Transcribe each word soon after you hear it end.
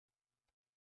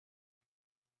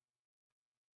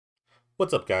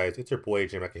What's up, guys? It's your boy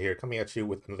Jamaica here, coming at you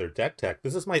with another deck tech.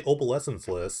 This is my Opalescence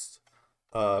list.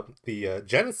 The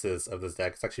genesis of this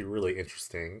deck is actually really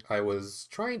interesting. I was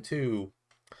trying to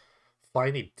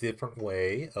find a different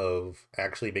way of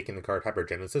actually making the card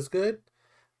Hypergenesis good,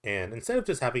 and instead of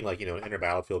just having an inner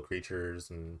battlefield creatures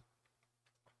and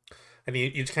you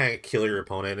just kind of kill your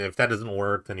opponent, and if that doesn't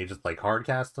work, then you just like hard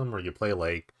cast them or you play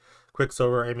like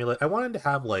Quicksilver Amulet. I wanted to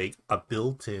have like a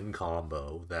built-in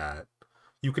combo that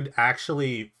you could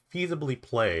actually feasibly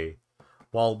play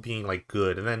while being like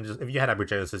good, and then just if you had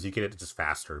hypergenesis, you get it just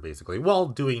faster basically while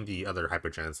doing the other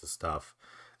hypergenesis stuff.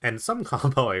 And some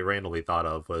combo I randomly thought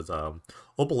of was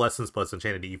Opalescence plus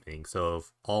Enchanted Evening. So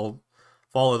if all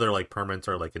other like permanents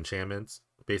are like enchantments,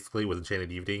 basically with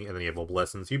Enchanted Evening, and then you have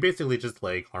Opalescence, you basically just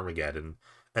like Armageddon,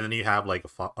 and then you have like a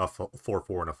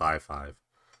 4/4 and a 5/5.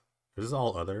 This is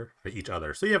all other each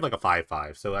other, so you have like a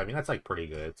 5/5. So I mean that's like pretty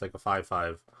good. It's like a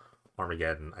 5/5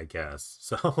 Armageddon, I guess.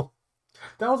 So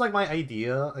that was like my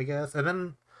idea, I guess. And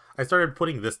then I started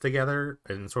putting this together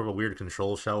in sort of a weird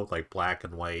control shell with like black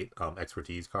and white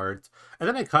expertise cards. And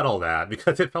then I cut all that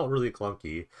because it felt really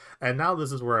clunky. And now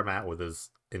this is where I'm at with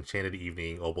this Enchanted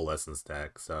Evening Opalescence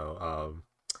deck. So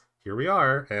here we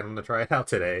are, and I'm gonna try it out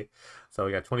today. So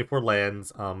we got 24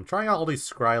 lands. Trying out all these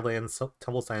Scry lands,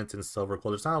 Temple Science, and Silver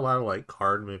Quill. There's not a lot of like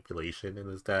card manipulation in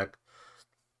this deck.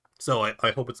 So I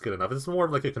hope it's good enough. It's more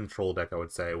of like a control deck, I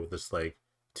would say, with this like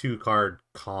 2-card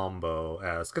combo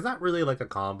as, because not really like a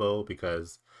combo,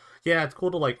 because yeah, it's cool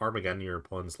to like Armageddon your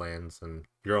opponent's lands and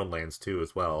your own lands too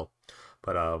as well.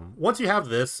 But once you have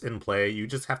this in play, you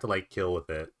just have to like kill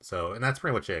with it. So, and that's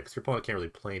pretty much it, because your opponent can't really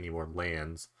play any more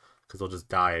lands because they'll just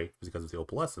die because of the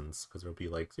Opalescence, because there'll be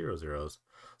like 0/0s.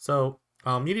 So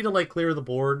you need to like clear the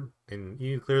board, and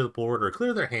you need to clear the board or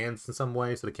clear their hands in some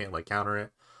way so they can't like counter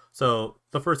it. So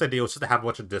the first idea was just to have a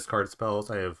bunch of discard spells.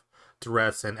 I have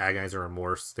Duress and Agonize and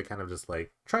Remorse. They kind of just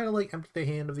like try to like empty the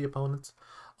hand of the opponents.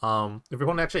 If your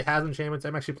opponent actually has enchantments,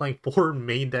 I'm actually playing 4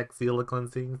 main deck Seal of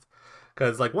Cleansings.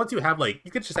 Because like once you have like,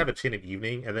 you could just have a Enchanted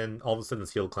Evening, and then all of a sudden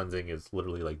Seal of Cleansing is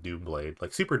literally like Doomblade,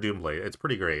 like Super Doomblade. It's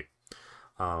pretty great.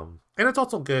 And it's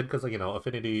also good because like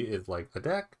Affinity is like a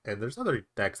deck, and there's other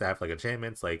decks that have like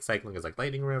enchantments, like Cycling is like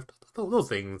Lightning Rift. Those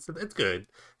things, it's good.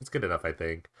 It's good enough, I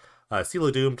think. Seal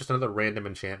of Doom, just another random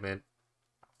enchantment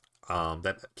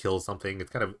that kills something.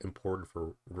 It's kind of important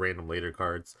for random later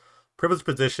cards. Privileged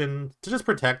Position, to just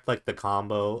protect like the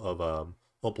combo of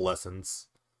Opalescence.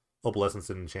 Opalescence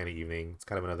and Enchanted Evening. It's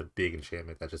kind of another big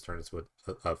enchantment that just turns into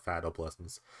a fat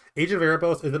Opalescence. Agent of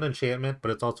Erebos is an enchantment,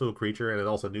 but it's also a creature, and it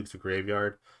also nukes a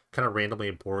graveyard. Kind of randomly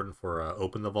important for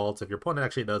Open the Vaults. If your opponent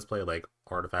actually does play like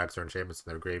artifacts or enchantments in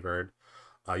their graveyard,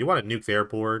 you want to nuke their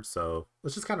board, so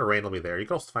it's just kind of randomly there. You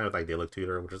can also find it with Idyllic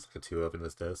Tutor, which is like a 2 of in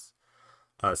this disc.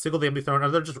 Sigil the Empty Throne,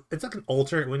 it's like an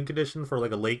alternate win condition for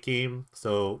like a late game.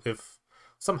 So if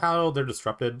somehow they're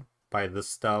disrupted by this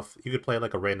stuff, you could play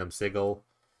like a random Sigil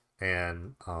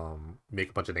and make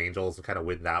a bunch of angels and kind of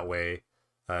win that way.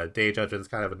 Day Judgment's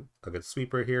kind of a good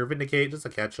sweeper here. Vindicate, just a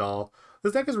catch-all.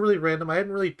 This deck is really random. I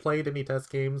hadn't really played any test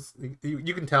games.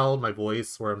 You can tell in my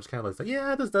voice where I'm just kind of like,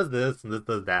 yeah, this does this and this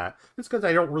does that. It's because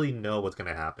I don't really know what's going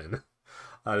to happen.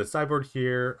 The sideboard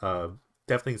here,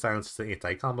 Deafening Silence is an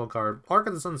anti-combo card. Arc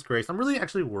of the Sun's Grace. I'm really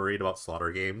actually worried about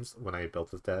slaughter games when I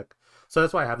built this deck. So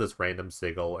that's why I have this random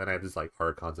Sigil, and I have this like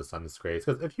Archons of Sun's Grace.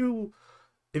 Because if you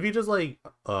just like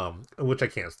which I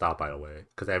can't stop, by the way,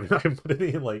 because I haven't put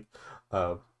any like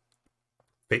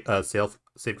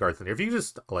safeguards in here. If you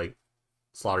just like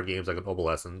slaughter games like an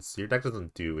Opalescence, your deck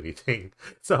doesn't do anything.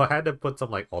 So I had to put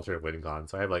some like alternate winning on.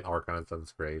 So I have like Archon of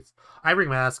Sun's Grace, Ivory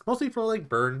Mask, mostly for like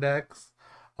burn decks.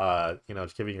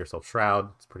 Just giving yourself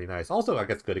Shroud. It's pretty nice. Also, I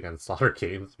guess good against slaughter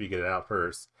games if you get it out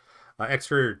first.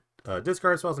 Extra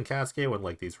discard spells and Cascade when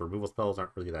like these removal spells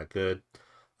aren't really that good.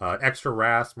 Extra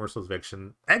Wrath, Merciless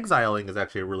Eviction. Exiling is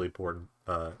actually a really important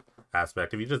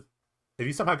aspect. If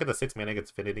you somehow get the 6 mana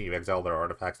against Affinity, you exile their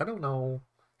artifacts. I don't know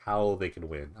how they can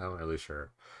win. I'm not really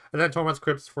sure. And then Torment's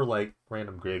Crypts for like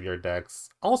random graveyard decks.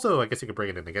 Also, I guess you could bring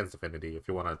it in against Affinity if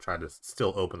you want to try to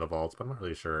still open the vaults, but I'm not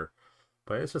really sure.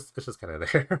 But it's just kind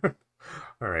of there.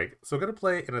 Alright, so I'm going to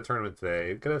play in a tournament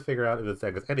today. I'm going to figure out if this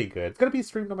deck is any good. It's going to be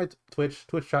streamed on my Twitch,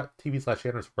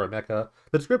 twitch.tv/Anderson. The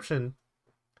description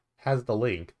has the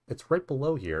link. It's right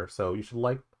below here, so you should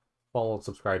like, follow, and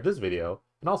subscribe to this video.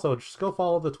 And also, just go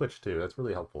follow the Twitch too. That's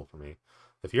really helpful for me.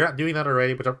 If you're not doing that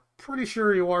already, which I'm pretty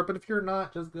sure you are, but if you're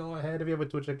not, just go ahead. If you have a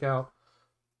Twitch account,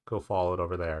 go follow it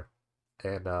over there.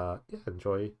 And yeah,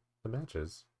 enjoy the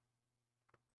matches.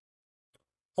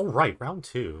 All right, round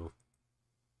 2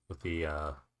 with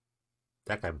the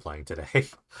deck I'm playing today.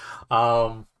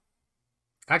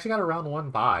 I actually got a round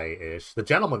 1 bye-ish. The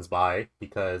gentleman's bye,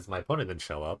 because my opponent didn't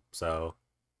show up, so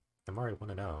I'm already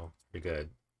 1-0. Pretty good.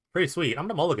 Pretty sweet. I'm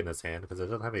gonna mulligan this hand, because it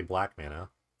doesn't have any black mana.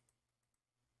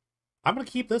 I'm gonna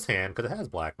keep this hand, because it has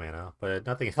black mana, but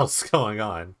nothing else going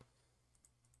on.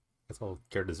 Guess I'll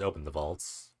care to just open the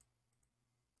vaults.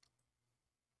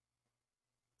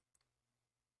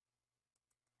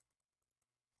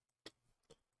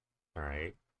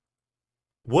 Alright.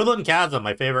 Woodland Chasm,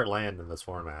 my favorite land in this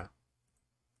format.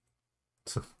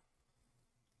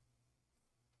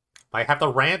 I have to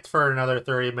rant for another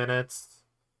 30 minutes.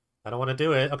 I don't want to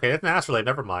do it. Okay, that's an astrolabe.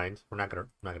 Never mind. I'm not gonna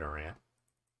rant.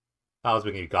 I was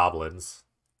thinking goblins.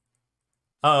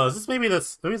 Oh, is this maybe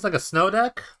this? Maybe it's like a snow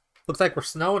deck. Looks like we're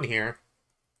snowing here.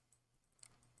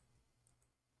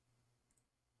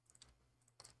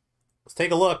 Let's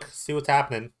take a look. See what's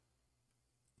happening.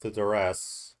 The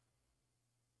duress.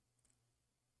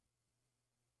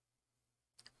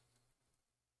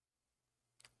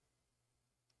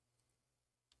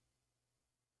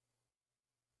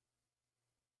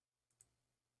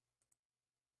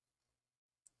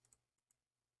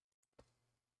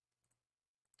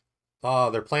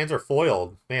 Oh, their plans are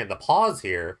foiled. Man, the pause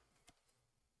here.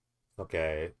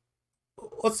 Okay.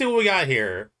 Let's see what we got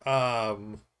here.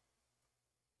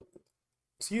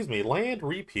 Excuse me. Land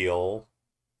repeal.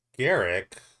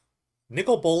 Garrick.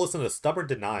 Nicol Bolas and a Stubborn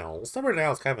Denial. Stubborn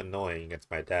Denial is kind of annoying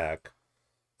against my deck.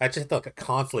 I just have to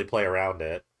constantly play around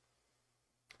it.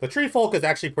 The Tree Folk is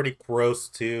actually pretty gross,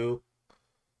 too.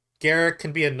 Garrick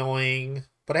can be annoying,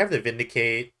 but I have to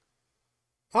Vindicate.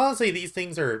 Honestly, these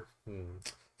things are...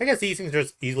 I guess these things are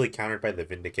just easily countered by the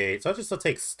Vindicate, so I'll just still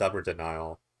take Stubborn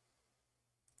Denial.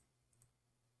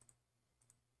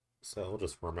 So we'll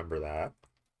just remember that.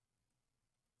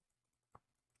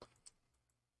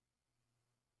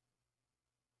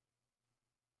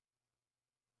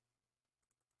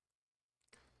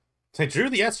 I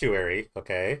drew the Estuary.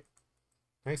 Okay.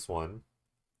 Nice one.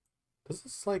 This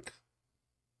is like...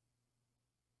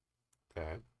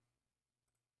 Okay.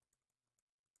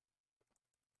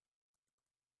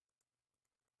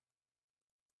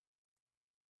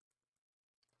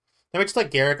 Then we just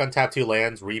let Garrick untap 2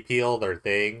 lands, repeal their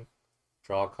thing,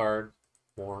 draw a card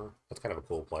more. That's kind of a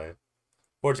cool play.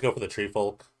 Or just go for the Tree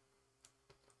Folk.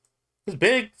 It's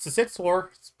big. It's a 6/4.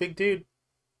 It's a big dude.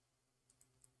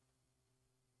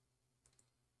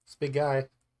 It's a big guy.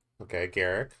 Okay,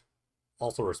 Garrick.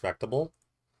 Also respectable.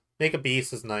 Make a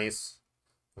beast is nice.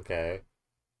 Okay.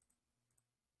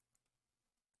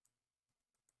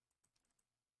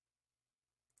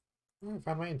 I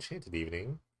found my Enchanted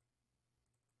Evening.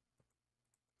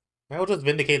 I will just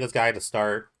Vindicate this guy to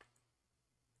start.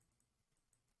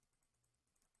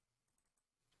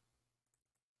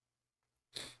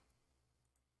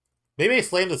 Maybe I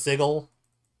slam the Sigil.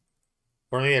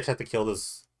 Or maybe I just have to kill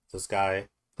this guy. I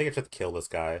think I just have to kill this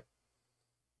guy.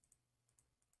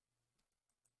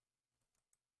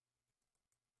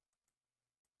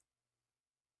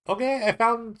 Okay, I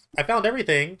found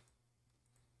everything.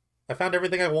 I found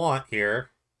everything I want here.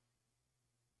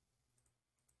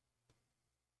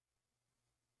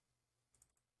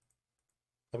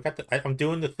 I'm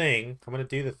doing the thing. I'm gonna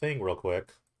do the thing real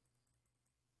quick.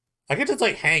 I could just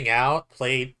like hang out,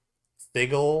 play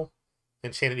Sigil,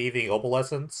 Enchanted Evening,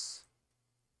 Opalescence.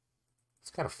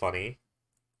 It's kind of funny.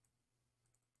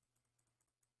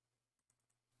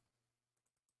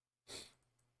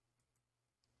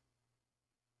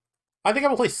 I think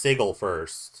I'm gonna play Sigil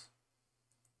first.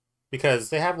 Because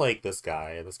they have like this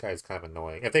guy, and this guy's kind of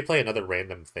annoying. If they play another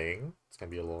random thing, it's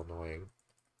gonna be a little annoying.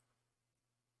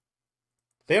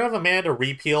 They don't have a mana to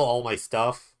repeal all my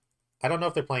stuff. I don't know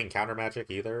if they're playing counter magic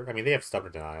either. I mean, they have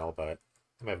Stubborn Denial, but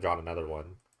I might have drawn another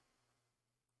one.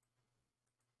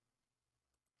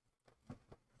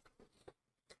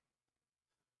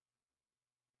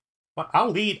 But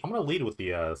I'm gonna lead with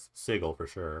the Sigil for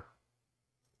sure.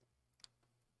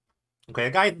 Okay,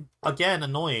 a guy again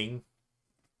annoying.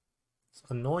 It's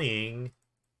annoying.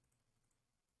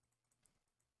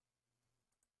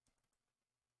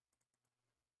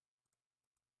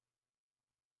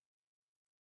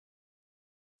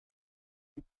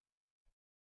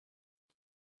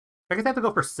 I guess I have to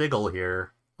go for Sigil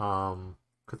here. Because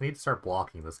I need to start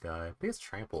blocking this guy. But he has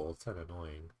Trample. It's kind of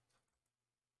annoying.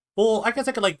 Well, I guess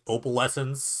I could, like,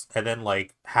 Opalescence and then,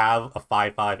 like, have a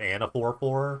 5/5 and a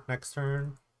 4/4 next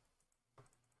turn.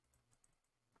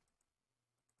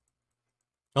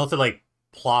 I'll have to, like,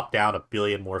 plop down a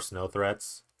billion more snow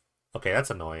threats. Okay, that's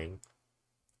annoying.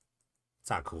 It's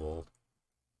not cool.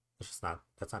 It's just not...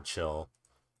 That's not chill.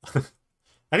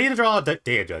 I need to draw a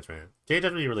Day of Judgment. Day of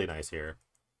Judgment would be really nice here.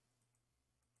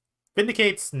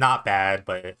 Vindicate's not bad,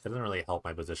 but it doesn't really help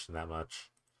my position that much.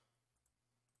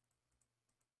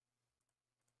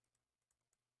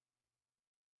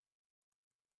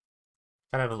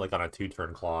 Kind of like on a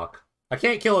 2-turn clock. I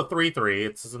can't kill a 3/3.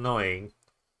 It's just annoying.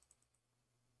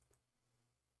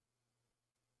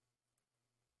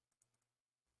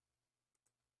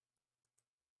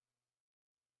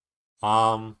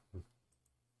 I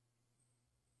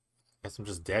guess I'm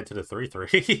just dead to the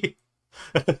 3/3.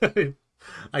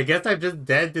 I guess I'm just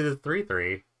dead to the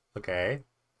 3/3. Okay.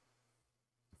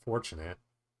 Fortunate.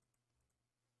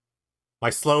 My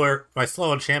slow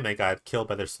enchantment got killed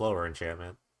by their slower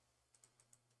enchantment.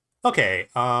 Okay,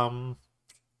 I'm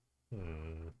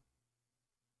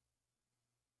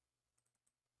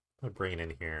bring it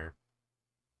in here.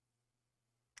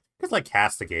 It's like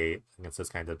Castigate against this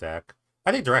kind of deck.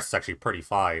 I think the rest is actually pretty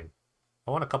fine.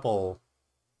 I want a couple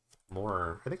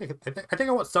more. I think I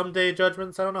want some Day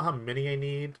Judgments. I don't know how many I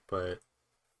need, but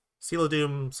Seal of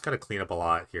Doom's got to clean up a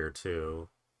lot here too.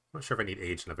 I'm not sure if I need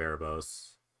Agent of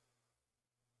Erebos.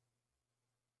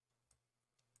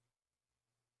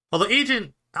 Well, the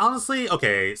Agent, honestly,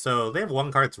 okay, so they have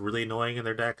one card that's really annoying in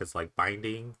their deck. It's like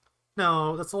Binding.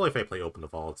 No, that's only if I play Open the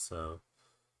Vault, so...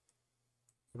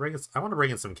 I want to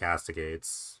bring in some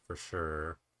Castigates, for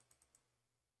sure.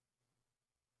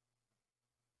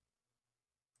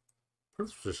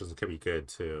 Privilege Positions could be good,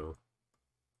 too.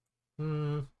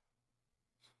 I'm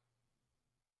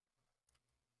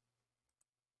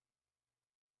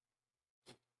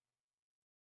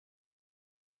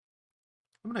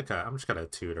just gonna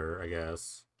tutor, I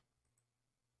guess.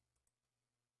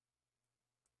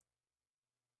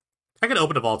 I could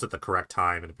open the vault at the correct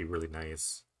time and it'd be really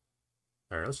nice.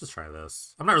 Alright, let's just try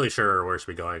this. I'm not really sure where I should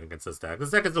be going against this deck.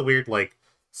 This deck is a weird, like,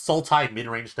 Sultai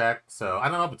mid-range deck, so I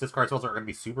don't know if discard spells are going to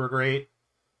be super great.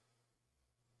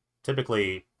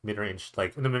 Typically, mid-range,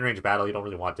 like, in the mid-range battle, you don't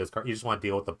really want discard. You just want to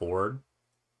deal with the board.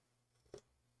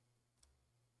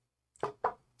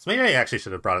 So maybe I actually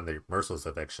should have brought in the Merciless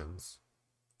Evictions.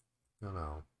 I don't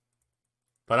know.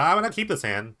 But I'm going to keep this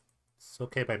hand. It's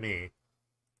okay by me.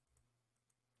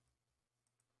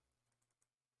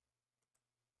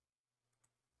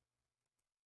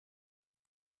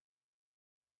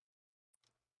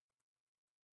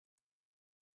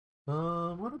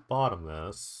 I want to bottom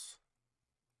this.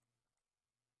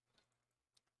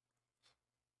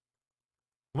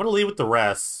 I'm going to leave with the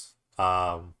rest.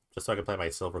 Just so I can play my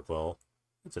Silver Quill.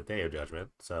 It's a Day of Judgment,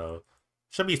 so...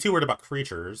 Shouldn't be too worried about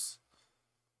creatures.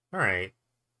 Alright.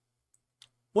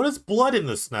 What is blood in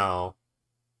the snow?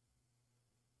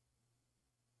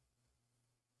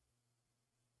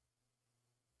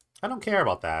 I don't care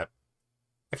about that.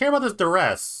 I care about this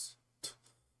duress.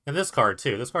 And this card,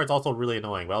 too. This card's also really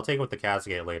annoying, but I'll take it with the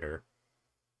Castigate later.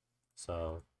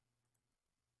 So...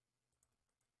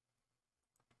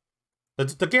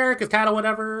 The Garrick is kind of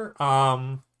whatever.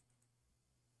 I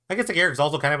guess the Garrick's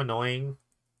also kind of annoying.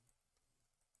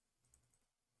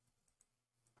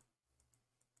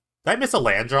 Did I miss a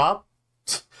land drop?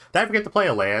 Did I forget to play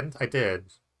a land? I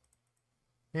did.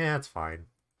 Yeah, it's fine.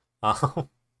 I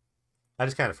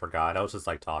just kind of forgot. I was just,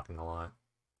 like, talking a lot.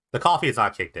 The coffee is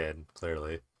not kicked in,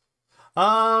 clearly.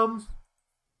 I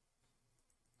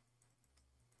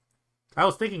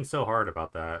was thinking so hard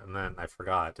about that, and then I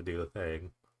forgot to do the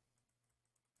thing.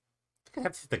 I think I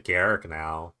have to hit the Garrick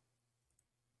now.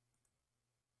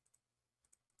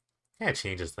 Kind of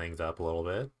changes things up a little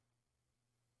bit.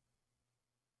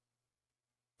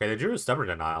 Okay, they drew a Stubborn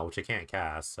Denial, which I can't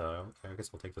cast, so I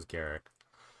guess we'll take this Garrick.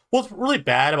 What's really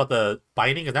bad about the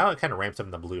Binding is now it kind of ramps up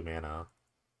in the blue mana.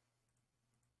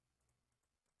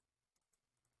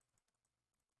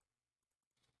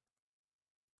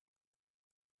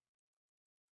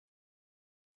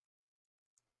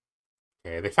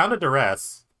 Okay, they found a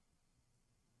duress.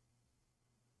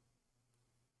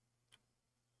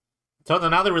 So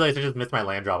now they realize I just missed my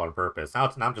land drop on purpose.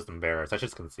 Now I'm just embarrassed. I should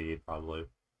just concede, probably.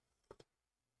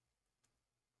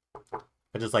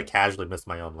 I just, like, casually missed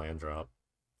my own land drop.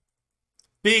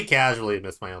 Big casually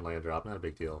missed my own land drop. Not a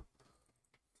big deal.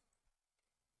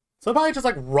 So probably just,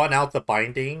 like, run out the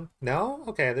Binding. No?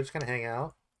 Okay, they're just gonna hang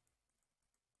out.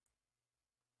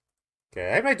 Okay,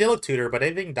 I have my Diluc Tutor, but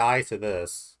anything dies to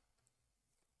this.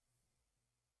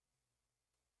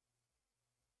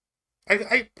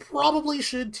 I probably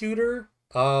should tutor.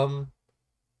 I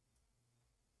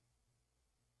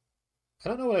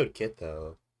don't know what I would get,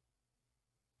 though.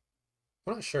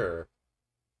 I'm not sure.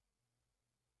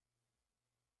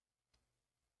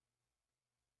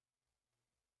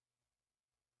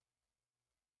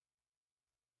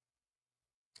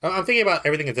 I'm thinking about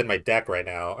everything that's in my deck right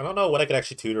now. I don't know what I could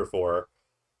actually tutor for.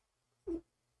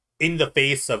 in the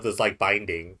face of this, like,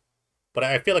 binding. But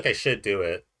I feel like I should do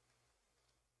it.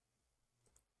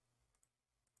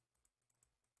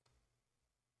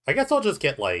 I guess I'll just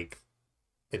get, like,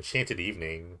 Enchanted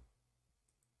Evening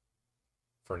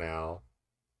for now.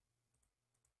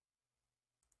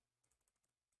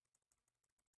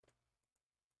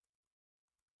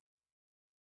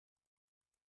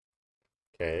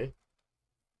 Okay.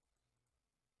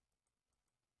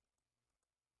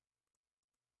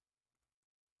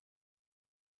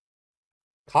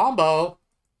 Combo!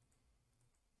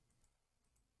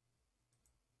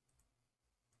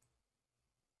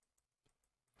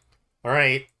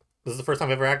 Alright. This is the first time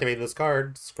I've ever activated this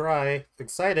card. Scry.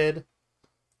 Excited.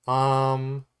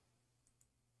 I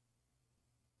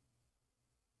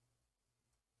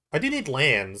do need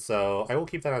land, so I will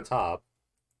keep that on top.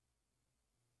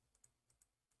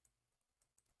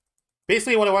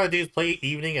 Basically, what I want to do is play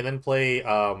Evening and then play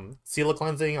Seal of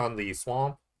Cleansing on the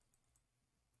Swamp.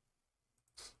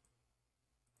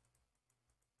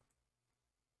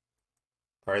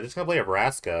 Alright, just gonna play a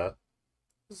Vraska. What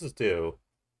does this do?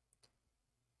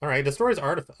 Alright, destroys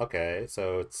artifact. Okay,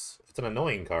 so it's an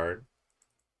annoying card.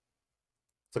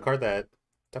 It's a card that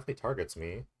definitely targets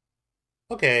me.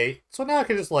 Okay, so now I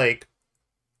can just, like...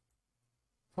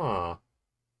 Huh.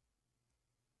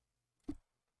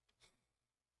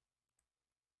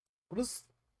 What is...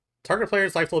 Target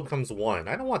player's life total becomes 1.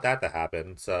 I don't want that to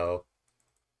happen, so...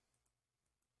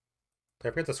 Did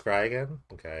I forget to scry again?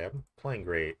 Okay, I'm playing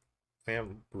great. I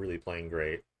am really playing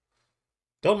great.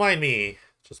 Don't mind me.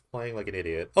 Just playing like an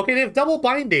idiot. Okay, they have double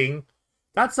binding.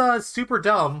 That's super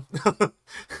dumb.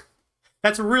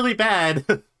 That's really bad.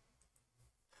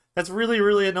 That's really,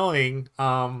 really annoying.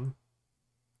 Double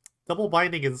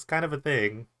binding is kind of a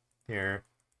thing here.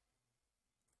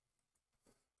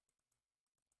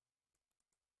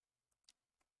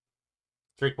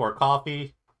 Drink more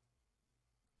coffee.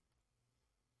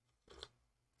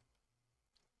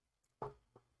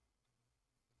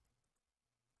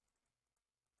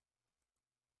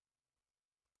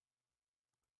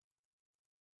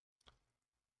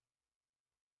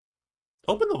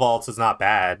 Open the vaults is not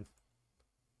bad.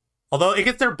 Although it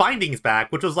gets their bindings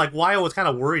back, which was like why I was kind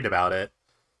of worried about it.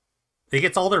 It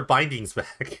gets all their bindings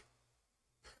back.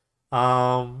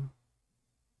 But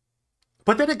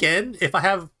then again, if I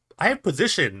have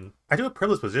position, I do have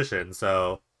privileged position,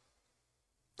 so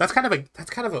that's kind of a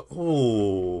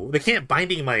ooh. They can't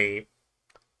binding my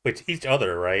with each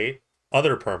other, right?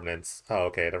 Other permanents. Oh,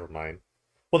 okay, never mind.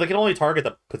 Well, they can only target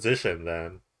the position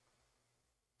then.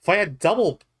 If I had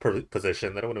double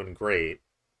position, that would have been great.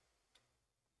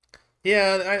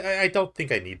 Yeah, I don't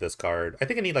think I need this card. I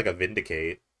think I need like a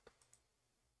Vindicate.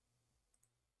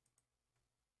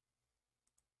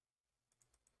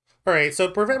 Alright, so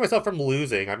to prevent myself from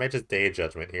losing, I might just Day of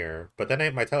Judgment here. But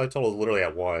then my tally total is literally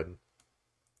at 1.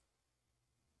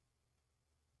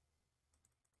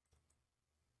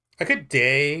 I could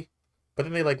Day, but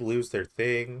then they like lose their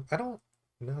thing. I don't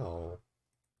know.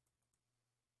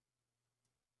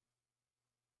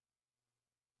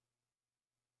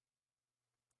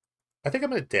 I think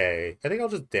I'm gonna Day. I think I'll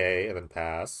just Day and then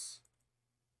pass.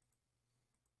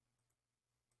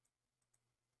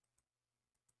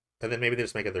 And then maybe they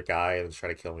just make it their guy and just try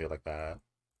to kill me like that.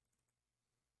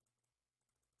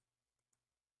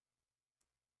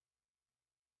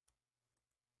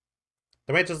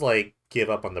 They might just like give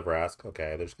up on the Vrask.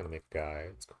 Okay, they're just gonna make a guy.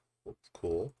 It's cool. It's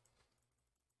cool.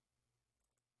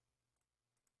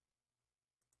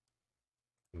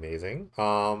 Amazing.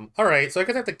 Alright, so I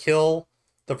guess I have to kill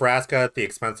the Vraska at the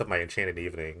expense of my Enchanted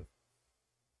Evening.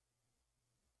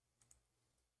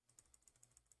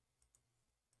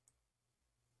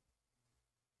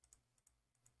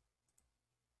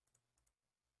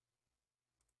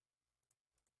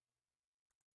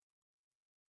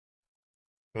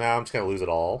 Now I'm just gonna lose it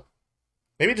all.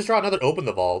 Maybe just draw another Open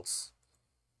the Vaults.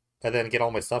 And then get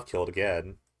all my stuff killed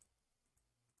again.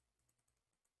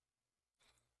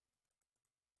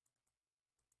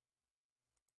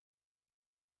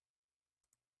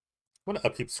 I'm gonna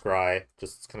upkeep Scry,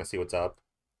 just kind of see what's up.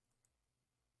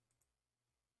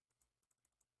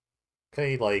 Can I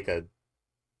need like a...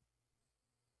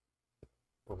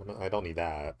 I don't need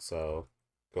that, so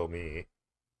go me.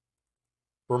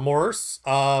 Remorse.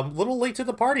 Little late to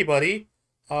the party, buddy.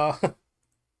 Okay,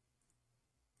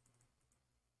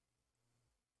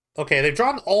 they've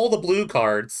drawn all the blue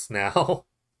cards now.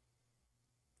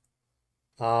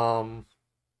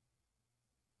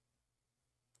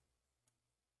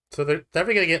 So they're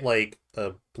definitely gonna get like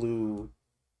a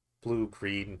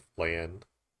blue-green land.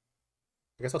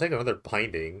 I guess I'll take another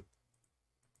binding.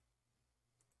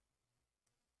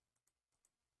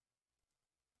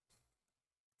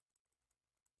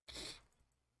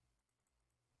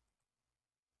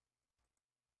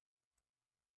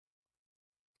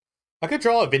 I could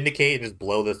draw a Vindicate and just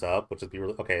blow this up, which would be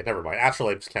really... Okay, never mind.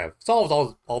 Actually, just kind of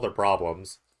solves all their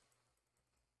problems.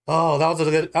 Oh, that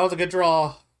was a good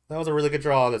draw. That was a really good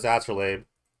draw, this Astrolabe.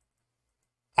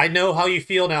 I know how you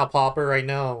feel now, Popper. I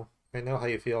know. I know how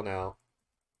you feel now.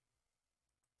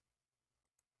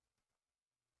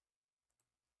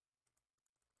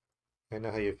 I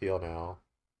know how you feel now.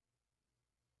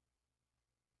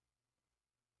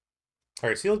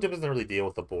 Alright, Seal Dip doesn't really deal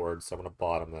with the board, so I'm gonna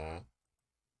bottom that.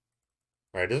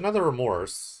 Alright, there's another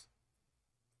Remorse.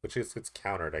 Which is gets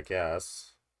countered, I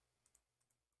guess.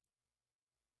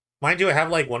 Mind you, I have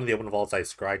like one of the open vaults I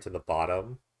scryed to the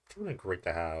bottom. Which would have been great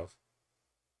to have.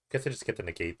 Guess I just get to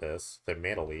negate this. The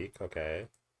Mana Leak, okay.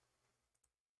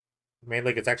 Mana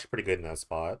Leak is actually pretty good in that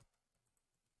spot.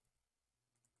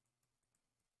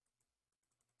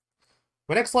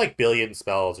 My next like billion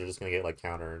spells are just gonna get like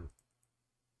countered.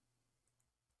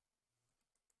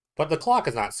 But the clock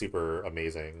is not super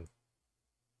amazing.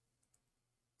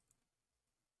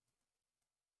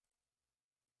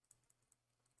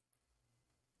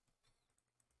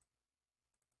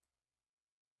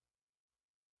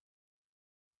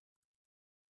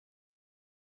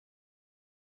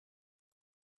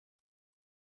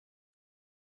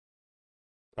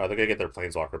 Oh, they're gonna get their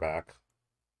Planeswalker back.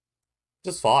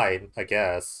 Just fine, I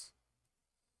guess.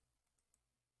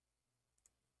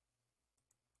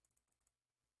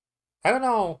 I don't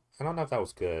know. I don't know if that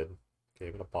was good. Okay,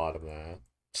 I'm gonna bottom that.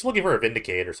 Just looking for a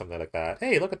Vindicate or something like that.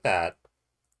 Hey, look at that.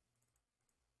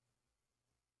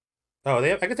 Oh,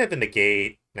 I guess they have to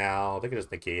negate now. They can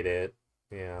just negate it.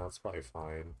 Yeah, that's probably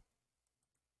fine.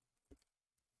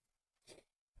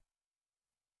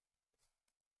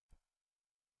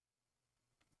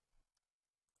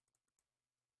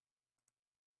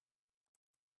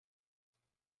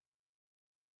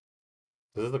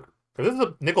 This is the this is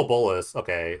a Nicol Bolas.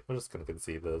 Okay, we're just gonna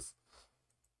concede this.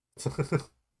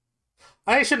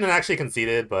 I shouldn't have actually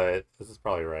conceded, but this is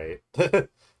probably right. I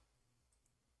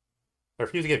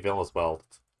refuse to get Villainous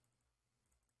Wealth.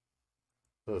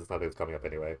 Nothing's coming up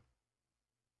anyway.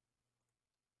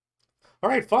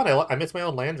 Alright, fun. I missed my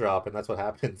own land drop, and that's what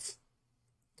happens.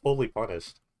 Totally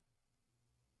punished.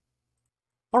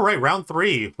 Alright, round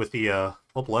 3 with the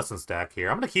Opalescence deck here.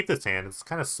 I'm going to keep this hand. It's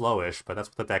kind of slowish, but that's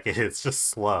what the deck is. It's just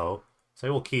slow. So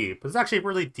I will keep. It's actually a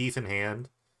really decent hand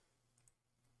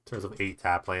in terms of 8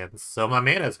 tap lands. So my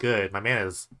mana is good. My mana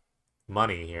is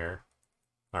money here.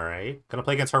 Alright. Gonna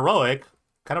play against Heroic.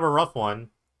 Kind of a rough one.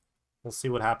 We'll see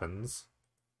what happens.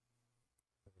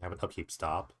 Have an upkeep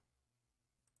stop.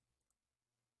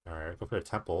 Alright, go for a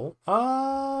temple.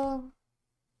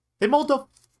 They mold the...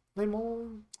 They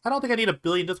mold... I don't think I need a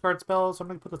billion discard spells, so I'm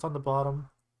gonna put this on the bottom.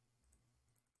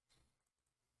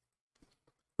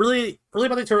 Really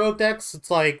about these heroic decks, it's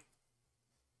like...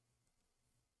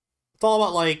 It's all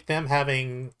about, like, them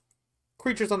having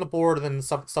creatures on the board and then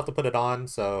stuff to put it on,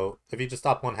 so if you just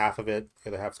stop one half of it,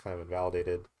 the other half's kind of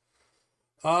invalidated.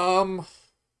 So...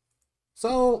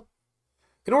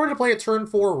 In order to play a turn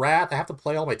 4 Wrath, I have to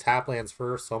play all my tap lands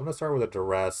first, so I'm going to start with a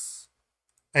Duress.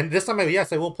 And this time,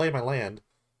 yes, I will play my land.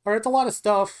 Alright, it's a lot of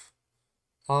stuff.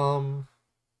 I'm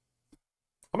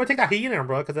going to take that Heat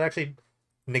Umbra, because it actually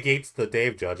negates the Day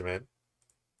of Judgment.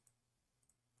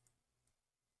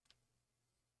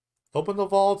 Open the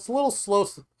vault. It's a little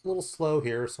slow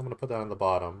here, so I'm going to put that on the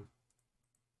bottom.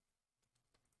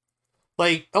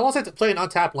 Like, unless I have to play an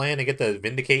untapped land and get to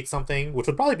Vindicate something, which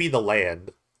would probably be the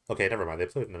land. Okay, never mind. They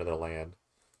played another land.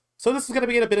 So this is going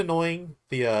to get a bit annoying,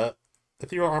 the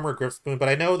Ethereal Armor Griftspoon, but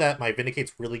I know that my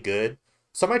Vindicate's really good.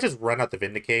 So I might just run out the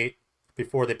Vindicate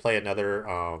before they play another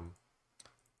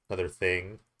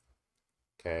thing.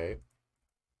 Okay.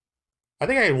 I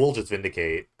think I will just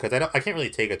Vindicate, because I can't really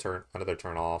take another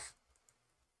turn off.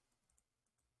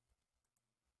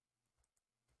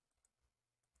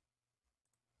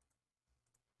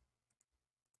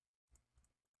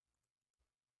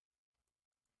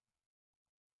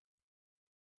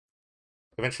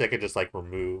 Eventually I could just, like,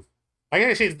 remove... I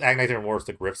can actually Agnize Remorse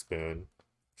to Griftspoon.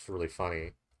 Which is really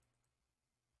funny.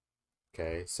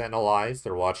 Okay, Sentinel Eyes,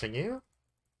 they're watching you.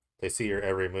 They see your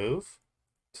every move.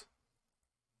 If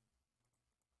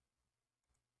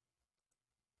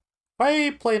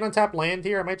I play an untapped land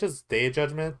here, I might just Day of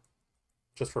Judgment.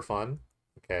 Just for fun.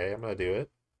 Okay, I'm gonna do it.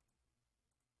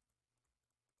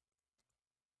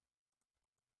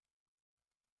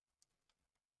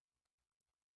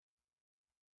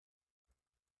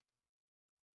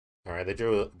 Alright, they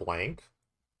drew a blank.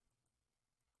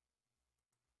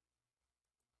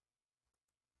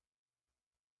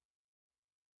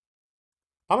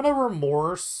 I'm gonna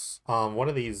Remorse one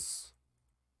of these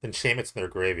enchantments in their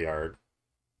graveyard.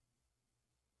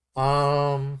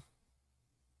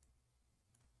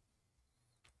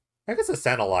 I guess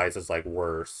Ascension is like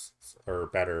worse or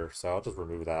better, so I'll just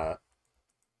remove that.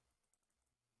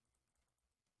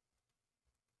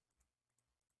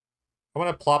 I'm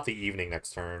gonna plop the evening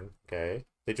next turn. Okay.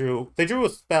 They drew a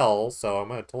spell, so I'm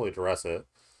gonna totally duress it.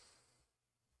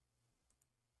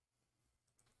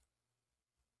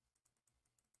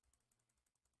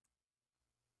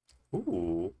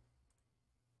 Ooh.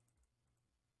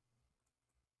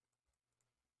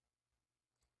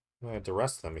 I'm gonna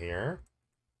duress them here.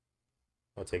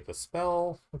 I'll take the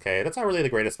spell. Okay, that's not really the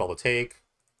greatest spell to take.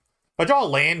 If I draw a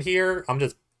land here, I'm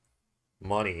just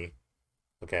money.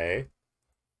 Okay.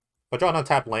 If I draw an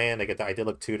untapped land, I get the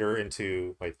Idyllic Tutor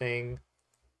into my thing.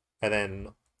 And then,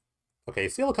 okay,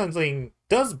 Seal of Cleansing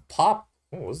does pop.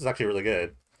 Oh, this is actually really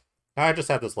good. Now I just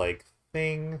have this, like,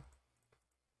 thing.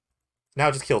 Now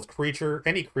it just kills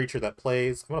any creature that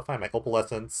plays. I'm gonna find my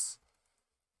Opalescence.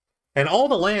 And all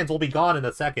the lands will be gone in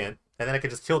a second, and then I can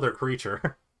just kill their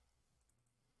creature.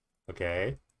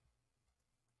 Okay.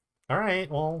 Alright,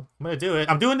 well, I'm gonna do it.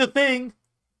 I'm doing the thing!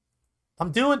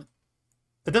 I'm doing...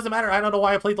 It doesn't matter, I don't know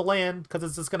why I played the land, because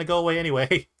it's just gonna go away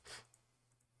anyway.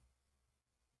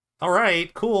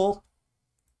 Alright, cool.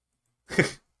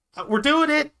 We're doing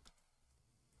it!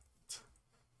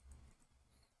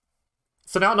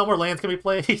 So now no more lands can be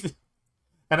played.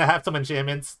 And I have some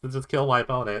enchantments to just kill my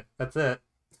opponent. That's it.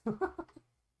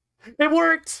 It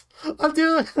worked! I'm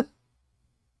doing it!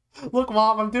 Look,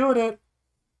 Mom, I'm doing it!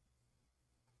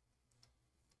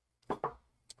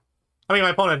 I mean, my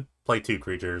opponent played 2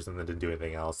 creatures and then didn't do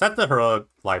anything else. That's the heroic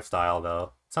lifestyle,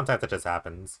 though. Sometimes that just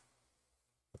happens.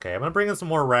 Okay, I'm gonna bring in some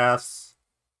more refs.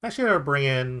 I'm actually gonna bring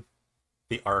in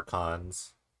the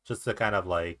Archons, just to kind of,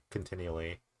 like,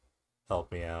 continually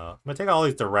help me out. I'm gonna take all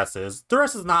these Duresses.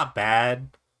 Duress is not bad,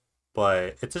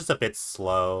 but it's just a bit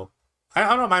slow.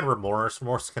 I don't mind Remorse.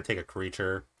 Remorse can take a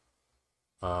creature.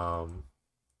 I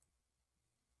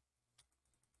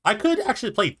could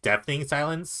actually play Deafening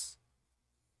Silence,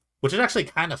 which is actually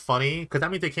kind of funny, because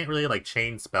that means they can't really, like,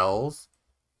 chain spells.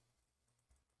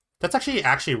 That's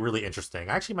actually really interesting.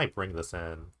 I actually might bring this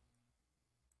in.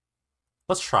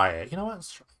 Let's try it. You know what?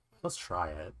 Let's try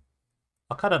it.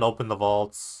 I'll cut and open the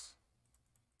vaults.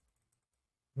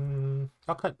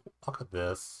 I'll cut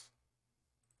this.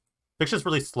 Fiction's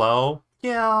really slow.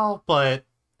 Yeah, but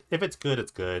if it's good,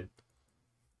 it's good.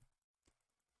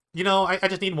 You know, I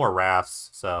just need more rafts,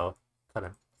 so kind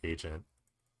of agent.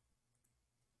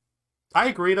 I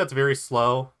agree that's very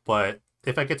slow, but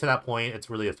if I get to that point, it's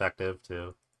really effective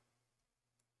too.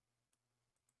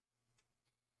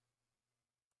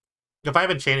 If I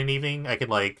have Enchanted Evening, I could,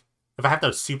 like, if I have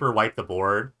to super wipe the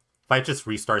board, if I just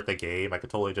restart the game, I could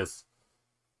totally just...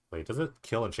 Wait, does it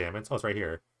kill enchantments? Oh, it's right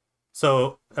here.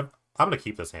 So, I'm gonna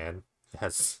keep this hand. It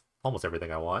has almost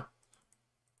everything I want.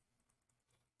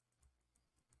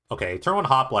 Okay, turn 1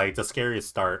 Hoplite, the scariest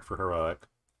start for Heroic.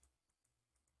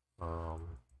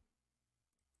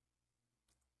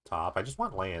 Top. I just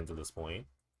want lands at this point.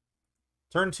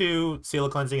 Turn 2, Seal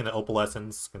of Cleansing and the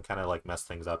Opalescence can kind of, like, mess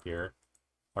things up here.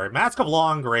 Alright, Mask of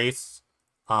Law and Grace.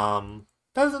 That's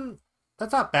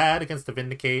not bad against the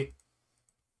Vindicate.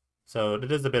 So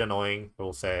it is a bit annoying,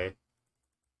 we'll say.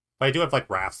 But I do have, like,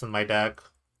 Rafts in my deck.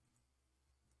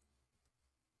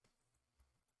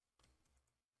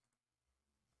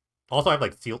 Also, I have,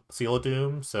 like, Seal of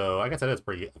Doom, so I guess that is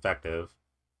pretty effective.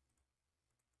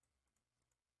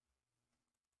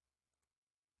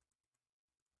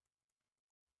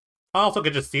 I also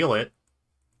could just seal it.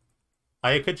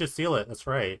 I could just seal it, that's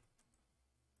right.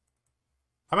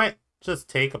 I might just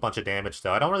take a bunch of damage,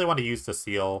 though. I don't really want to use the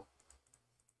seal.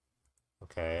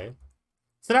 Okay.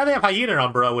 So now they have Hyena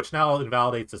Umbra, which now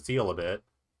invalidates the seal a bit.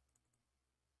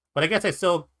 But I guess I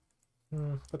still...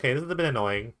 Okay, this is a bit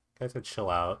annoying. You guys could chill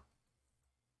out.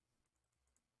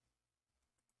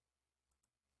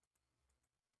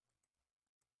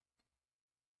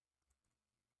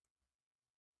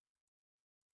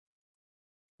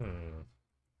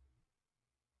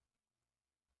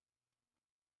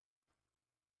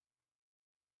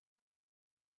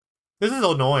 This is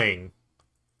annoying.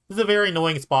 This is a very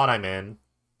annoying spot I'm in.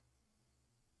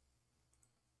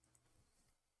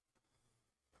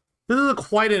 This is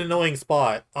quite an annoying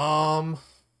spot. I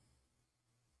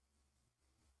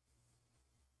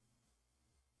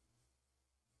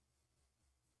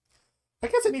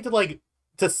guess I need to, like,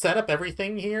 to set up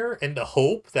everything here and to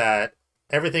hope that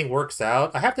everything works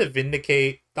out. I have to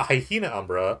Vindicate the Hyena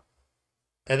Umbra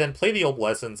and then play the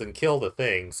Opalescence and kill the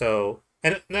thing. So,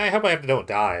 and I hope I don't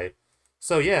die.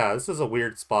 So yeah, this is a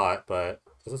weird spot, but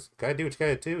just gotta do what you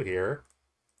gotta do here.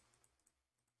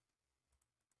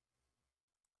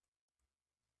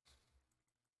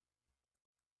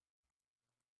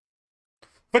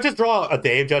 If I just draw a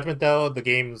Day of Judgment, though, the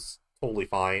game's totally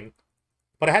fine.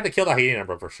 But I had to kill the Hyena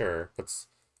number for sure.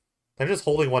 I'm just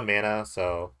holding 1 mana,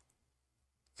 so...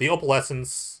 The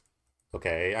Opalescence...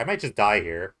 Okay, I might just die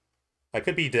here. I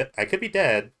could be dead.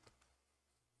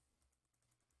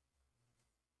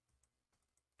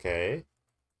 Okay.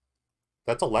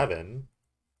 That's 11.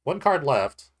 1 card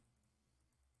left.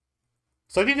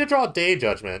 So I need to draw Day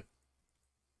Judgment.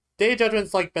 Day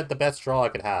Judgment's like the best draw I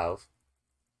could have.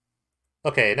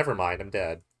 Okay, never mind. I'm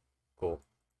dead. Cool.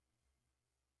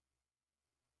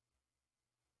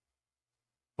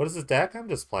 What is this deck? I'm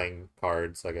just playing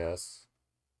cards, I guess.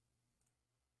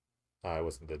 Oh, it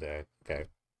wasn't today. Okay.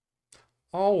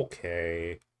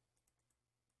 Okay.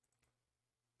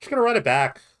 Just gonna run it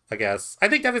back, I guess. I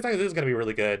think Deathly Sentence is gonna be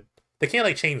really good. They can't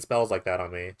like chain spells like that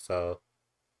on me, so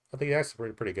I think that's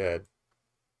pretty good.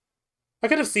 I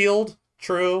could have sealed,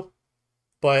 true,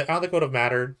 but I don't think it would have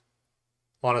mattered,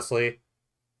 honestly.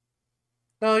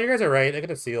 No, you guys are right. I could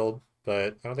have sealed,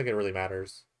 but I don't think it really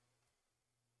matters.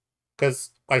 Because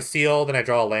I seal, then I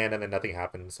draw a land, and then nothing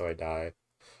happens, so I die.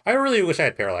 I really wish I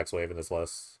had Parallax Wave in this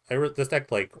list. This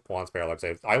deck like wants Parallax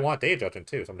Wave. I want Day of Judgment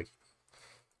too, so I'm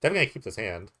definitely gonna keep this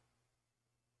hand.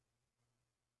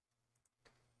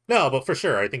 No, but for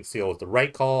sure, I think seal is the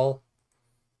right call.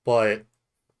 But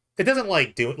it doesn't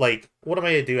like do like what am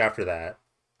I gonna do after that?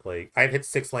 Like I've hit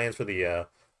 6 lands for the I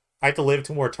have to live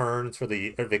 2 more turns for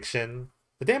the eviction.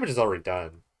 The damage is already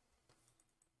done.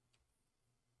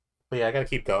 But yeah, I gotta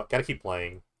keep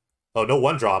playing. Oh, no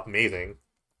 1-drop, amazing.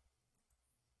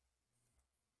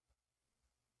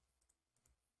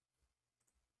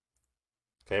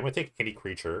 Okay, I'm gonna take any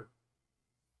creature.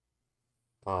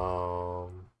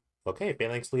 Okay,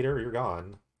 Phalanx Leader, you're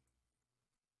gone.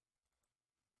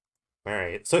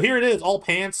 Alright, so here it is, all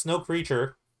pants, no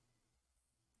creature.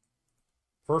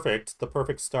 Perfect, the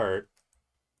perfect start.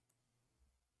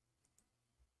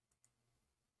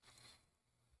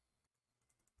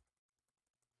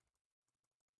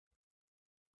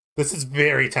 This is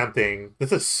very tempting.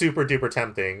 This is super duper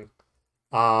tempting.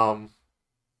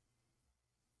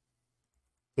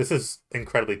 This is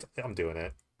incredibly... I'm doing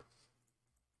it.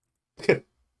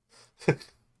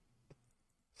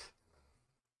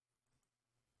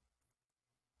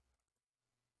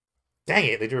 Dang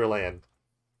it, they drew a land.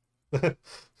 Doesn't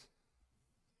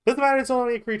matter, it's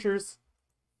only 8 creatures.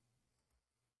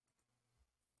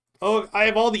 Oh, I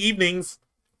have all the evenings.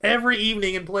 Every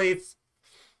evening in place.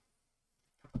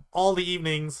 All the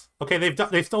evenings. Okay,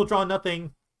 they've still drawn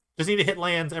nothing. Just need to hit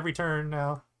lands every turn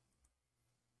now.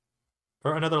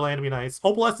 Or another land would be nice.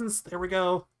 Opalescence, there we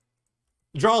go.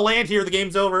 Draw a land here, the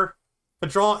game's over. But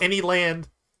draw any land,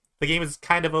 the game is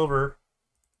kind of over.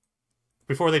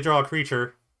 Before they draw a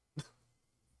creature.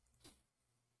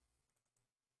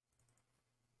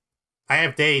 I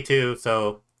have Day too,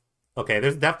 so... Okay,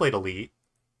 there's definitely delete.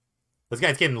 This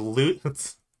guy's getting loot.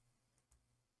 This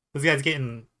guy's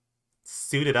getting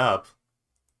suited up.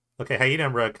 Okay, Hyena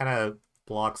Umbra kind of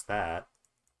blocks that.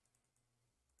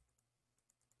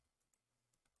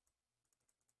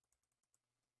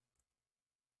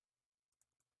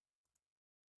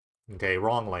 Okay,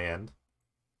 wrong land.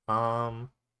 I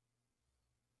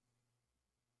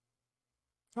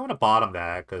want to bottom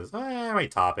that, because I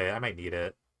might top it. I might need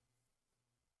it.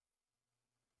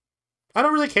 I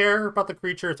don't really care about the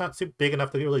creature. It's not too big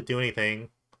enough to really do anything.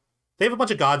 They have a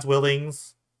bunch of God's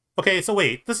Willings. Okay, so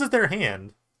wait. This is their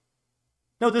hand.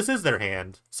 No, this is their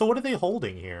hand. So what are they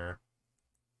holding here?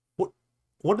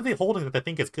 What are they holding that they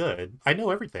think is good? I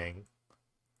know everything.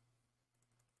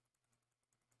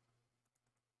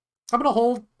 I'm gonna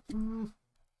hold... What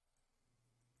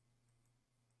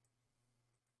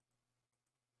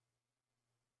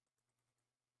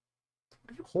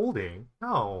are you holding?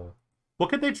 No. What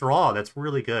could they draw that's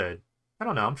really good? I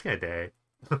don't know. I'm just gonna Day.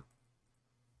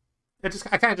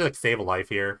 I kind of just like save a life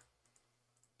here.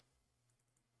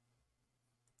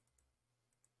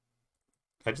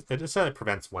 It just said it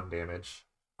prevents 1 damage.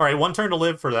 All right, 1 turn to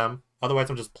live for them. Otherwise,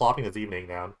 I'm just plopping this evening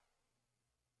down.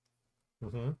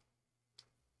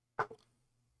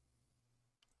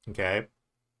 Okay.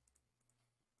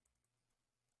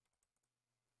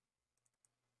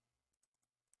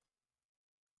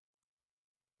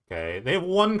 Okay, they have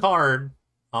 1 card.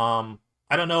 I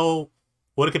don't know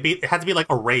what it could be. It has to be like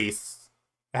a race.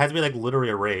 It has to be like literally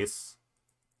a race.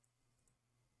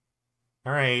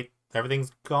 All right,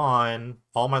 everything's gone.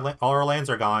 All our lands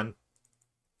are gone.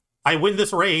 I win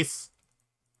this race.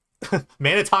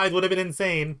 Mana Tide would have been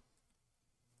insane.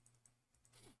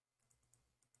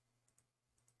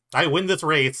 I win this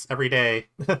race every day.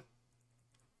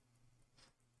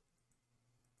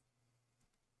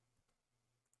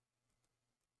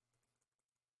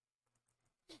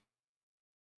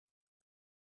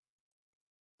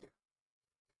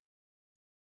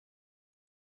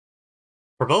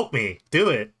 Provoke me. Do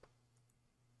it.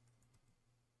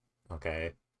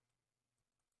 Okay.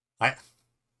 I...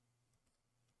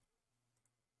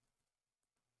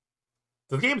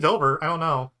 The game's over. I don't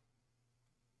know.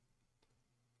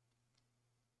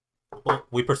 Well,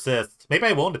 we persist. Maybe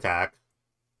I won't attack.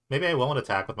 Maybe I won't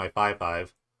attack with my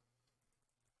 5/5.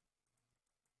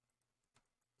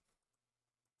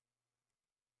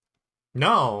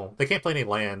 No, they can't play any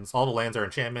lands. All the lands are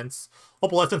enchantments.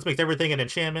 Opalescence makes everything an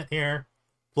enchantment here.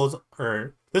 Blows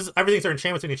or this is everything's are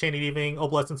enchantments when you chain evening.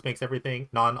 Opalescence makes everything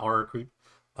non-aura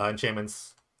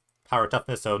enchantments power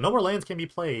toughness. So no more lands can be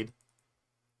played.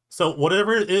 So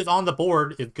whatever is on the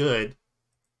board is good.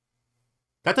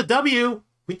 That's a W.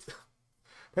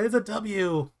 That is a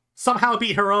W. Somehow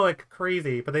beat heroic,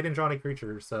 crazy, but they didn't draw any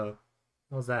creatures. So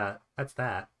what was that? That's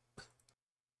that.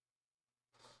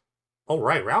 All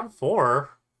right, round 4.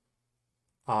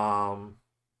 I'm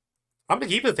gonna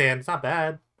keep this hand. It's not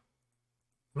bad.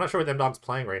 I'm not sure what them dog's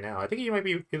playing right now. I think he might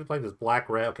be playing this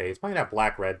black-red. Okay, he's playing that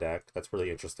black-red deck. That's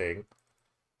really interesting.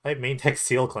 I have main deck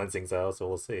seal cleansings though, so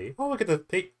we'll see. Oh, look at the...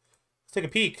 Let's take a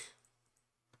peek.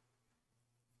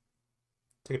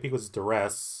 Take a peek with his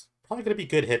duress. Probably gonna be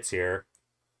good hits here.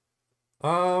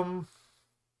 You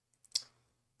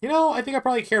know, I think I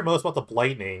probably care most about the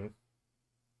Blightning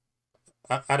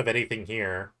out of anything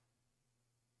here.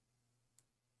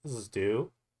 This is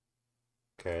due.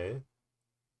 Okay.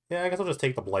 Yeah, I guess I'll just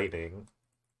take the Blightning.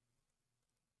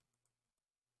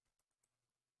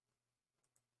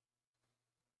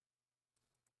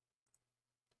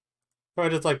 Or I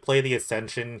just, like, play the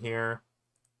Ascension here.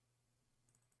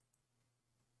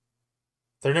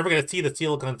 They're never going to see the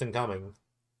Seal Cleansing coming.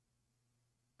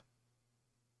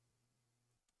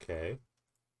 Okay.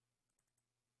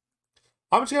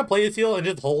 I'm just going to play the Seal and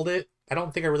just hold it. I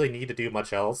don't think I really need to do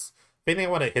much else. If anything, I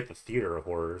want to hit the Theater of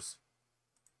Horrors.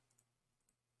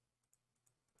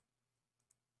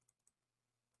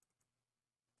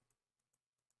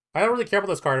 I don't really care about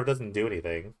this card if it doesn't do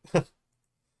anything.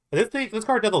 This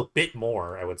card does a bit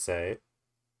more, I would say.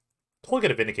 Totally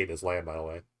gonna Vindicate this land, by the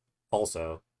way.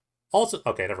 Also,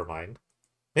 okay, never mind.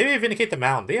 Maybe I Vindicate the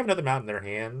Mountain. They have another mountain in their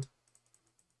hand.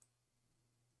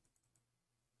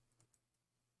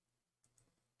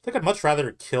 I think I'd much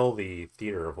rather kill the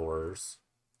Theater of Horrors.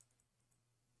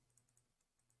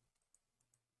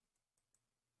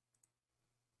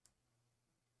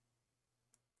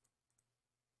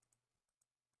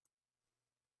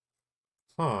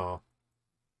 Huh.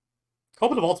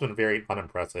 Open the Vault's been very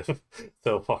unimpressive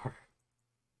so far.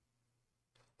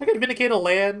 I could Vindicate a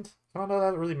land. I don't know if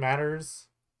that really matters.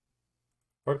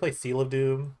 Or play Seal of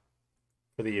Doom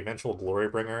for the eventual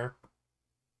Glorybringer.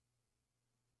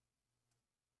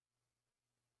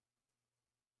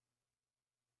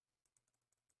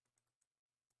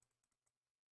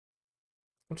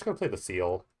 I'm just gonna play the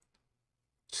Seal.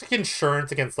 Just like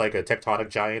insurance against like a Tectonic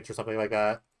Giant or something like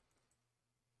that.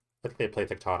 I think they play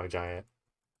Tectonic Giant.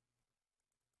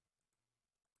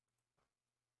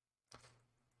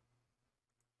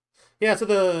 Yeah, so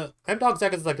the M-Dog's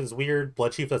deck is like this weird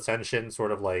Bloodchief Ascension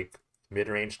sort of like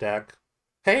mid-range deck.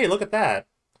 Hey, look at that!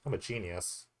 I'm a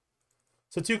genius.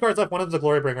 So 2 cards left, one of them's a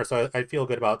Glorybringer, so I feel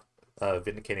good about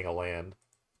vindicating a land.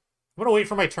 I'm gonna wait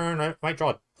for my turn. I might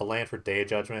draw a land for Day of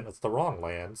Judgment. It's the wrong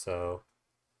land, so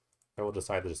I will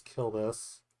decide to just kill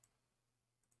this.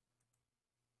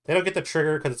 They don't get the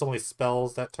trigger because it's only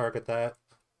spells that target that.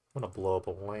 I'm gonna blow up a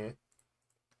land.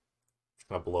 Just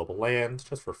gonna blow up a land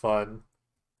just for fun.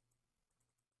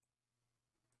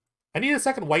 I need a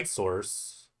second white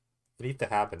source. It needs to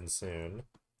happen soon.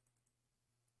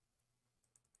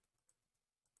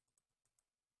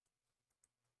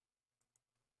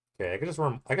 Okay, I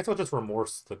guess I'll just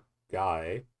remorse the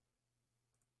guy.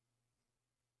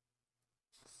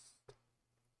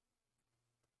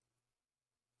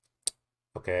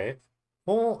 Okay.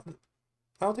 Well,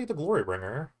 I'll take the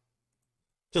Glorybringer.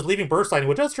 Just leaving Burst Lightning,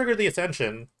 which does trigger the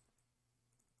Ascension.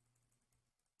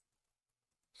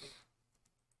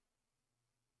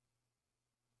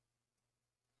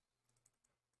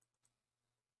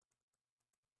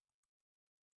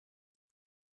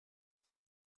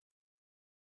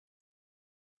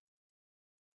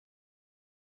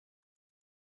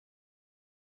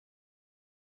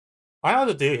 I don't know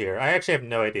what to do here. I actually have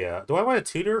no idea. Do I want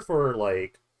to tutor for,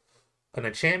 like, an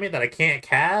enchantment that I can't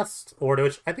cast? Or do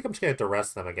I think I'm just going to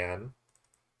Duress them again.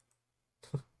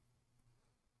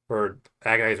 Or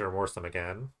Agonize or Remorse them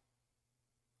again.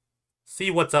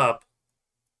 See what's up.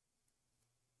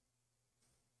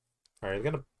 Alright,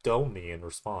 they're going to dome me in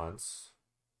response.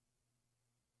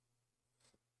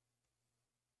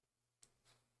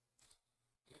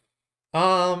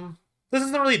 This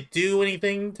doesn't really do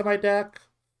anything to my deck.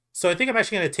 So I think I'm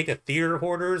actually going to take a Theater of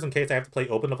Hoarders in case I have to play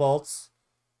Open the Vaults.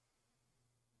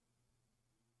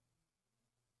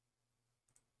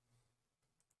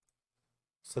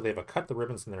 So they have a Cut the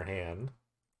Ribbons in their hand.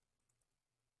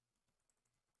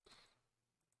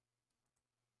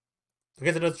 I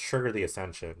guess it does trigger the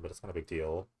Ascension, but it's not a big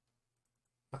deal.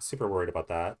 Not super worried about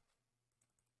that.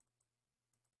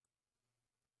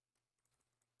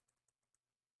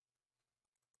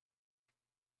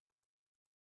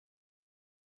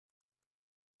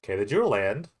 Okay, the Jewel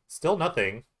Land. Still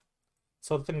nothing.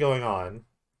 Something going on.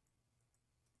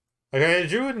 Okay, I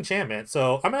drew an enchantment,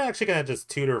 so I'm actually going to just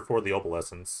tutor for the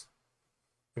Opalescence.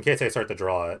 In case I start to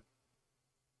draw it.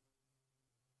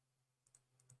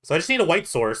 So I just need a white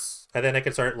source, and then I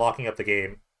can start locking up the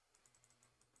game.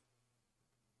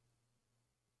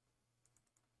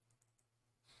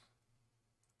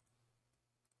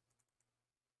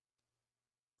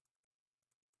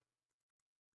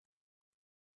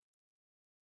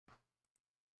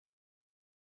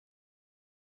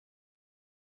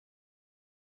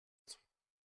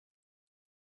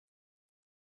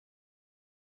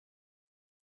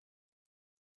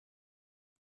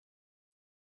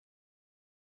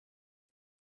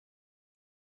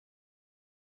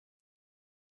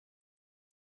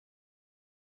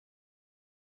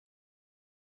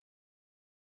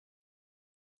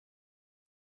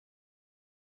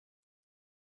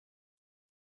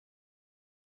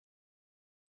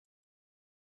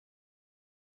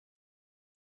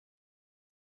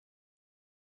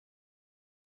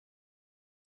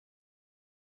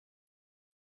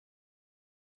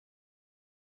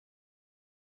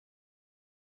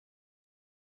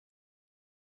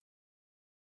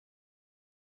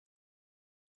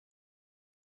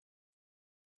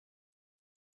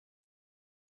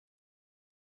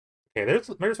 Okay, there's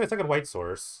my second white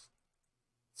source.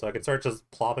 So I can start just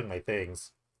plopping my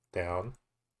things down.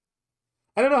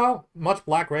 I don't know how much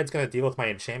black-red's going to deal with my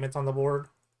enchantments on the board.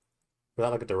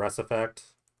 Without like a duress effect.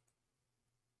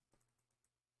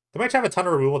 They might have a ton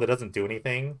of removal that doesn't do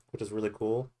anything, which is really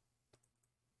cool.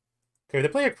 Okay, if they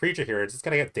play a creature here, it's just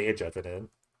gotta get Day Judgment in.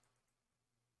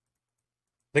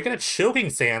 They're gonna Choking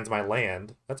Sands my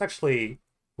land. That's actually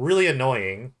really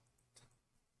annoying.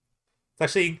 It's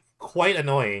actually quite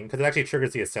annoying, because it actually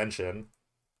triggers the Ascension.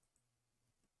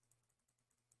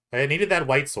 I needed that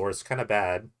white source, kind of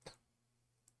bad.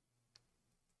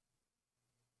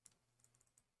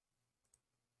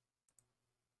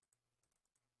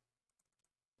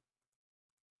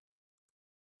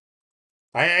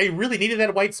 I really needed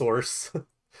that white source.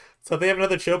 So if they have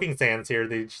another Choking Sands here,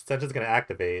 the Ascension's gonna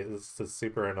activate. This is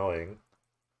super annoying.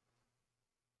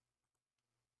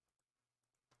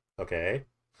 Okay.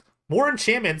 More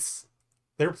enchantments.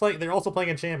 They're also playing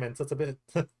enchantments. That's a bit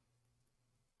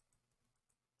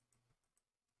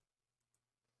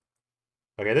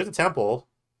Okay, there's a temple.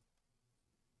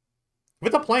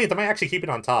 With the planes, I might actually keep it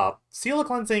on top. Seal of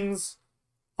Cleansing's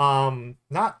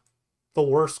not the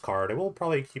worst card. I will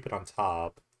probably keep it on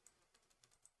top.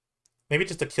 Maybe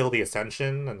just to kill the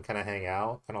Ascension and kind of hang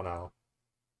out. I don't know.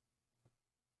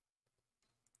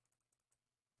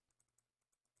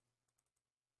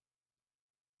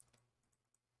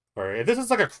 Or if this is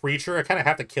like a creature, I kind of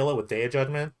have to kill it with Day of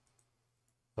Judgment.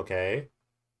 Okay.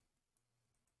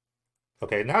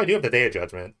 Okay, now I do have the Day of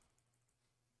Judgment.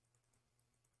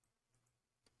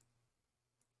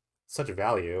 Such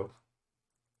value.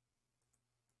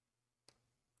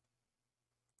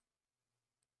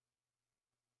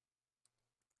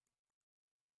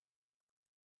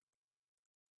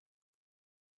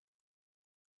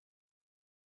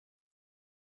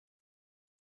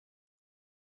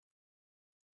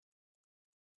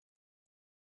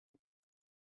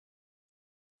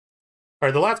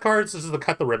 Alright, the last cards, this is the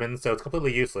Cut the Ribbon, so it's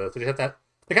completely useless. They kind of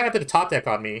have to top deck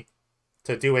on me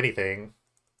to do anything.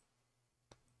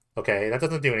 Okay, that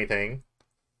doesn't do anything.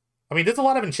 I mean, there's a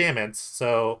lot of enchantments,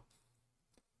 so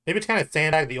maybe it's kind of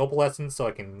sandbag the Opalescence so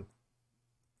I can...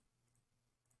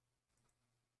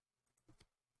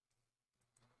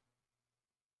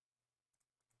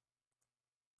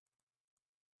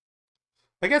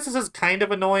 I guess this is kind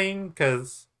of annoying,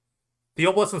 because the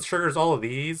Opalescence triggers all of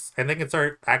these, and they can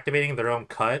start activating their own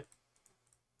cut.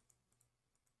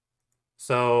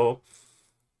 So...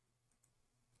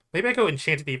 maybe I go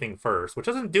Enchanted Evening first, which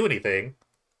doesn't do anything.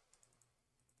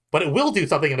 But it will do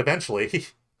something eventually.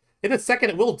 In a second,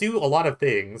 it will do a lot of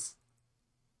things.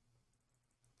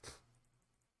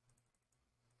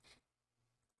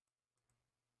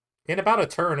 In about a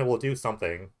turn, it will do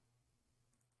something.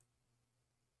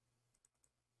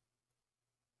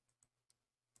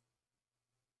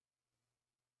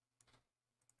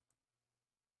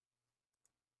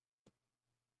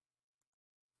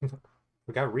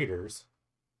 We got readers.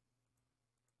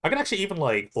 I can actually even,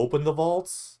 like, open the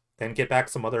vaults and get back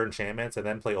some other enchantments and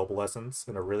then play Opalescence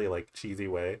in a really, like, cheesy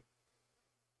way.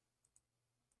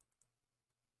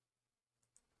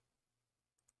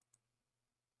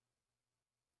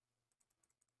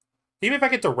 Even if I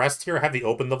get to rest here, I have the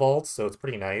open the vaults, so it's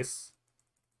pretty nice.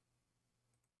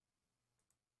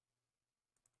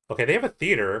 Okay, they have a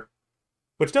theater,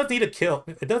 which does need to kill.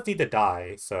 It does need to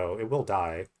die, so it will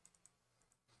die.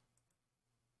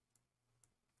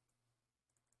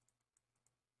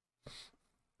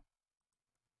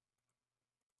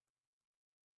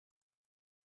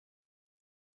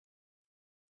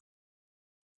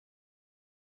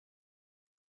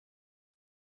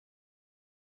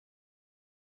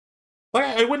 Like,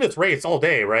 I win this race all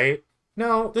day, right?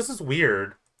 No, this is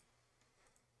weird.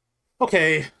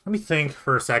 Okay, let me think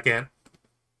for a second.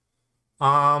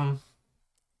 Um,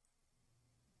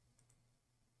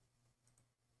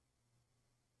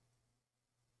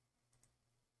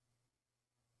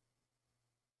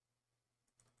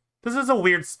 this is a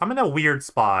weird... I'm in a weird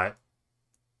spot.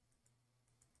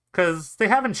 Because they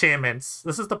have enchantments.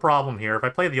 This is the problem here. If I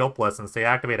play the Opalescence, they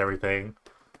activate everything.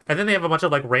 And then they have a bunch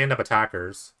of, like, random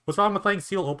attackers. What's wrong with playing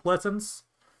Seal Opalescence?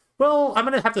 Well, I'm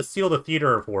going to have to seal the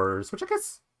Theater of Horrors, which I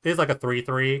guess is like a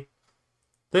 3/3.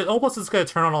 The Opalescence is going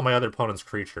to turn on all my other opponent's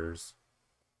creatures.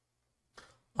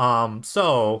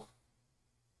 So...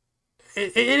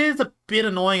 It is a bit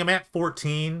annoying. I'm at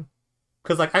 14.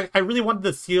 Because, like, I really wanted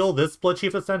to seal this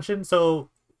Bloodchief Ascension, so...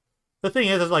 The thing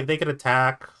is, like, they could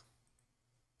attack...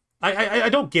 I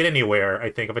don't get anywhere,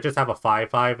 I think, if I just have a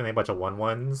 5/5 and a bunch of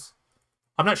 1/1s.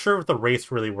 I'm not sure if the race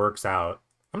really works out.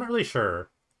 I'm not really sure.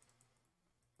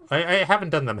 I haven't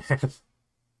done the math.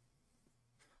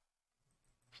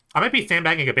 I might be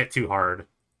sandbagging a bit too hard,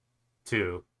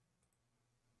 too.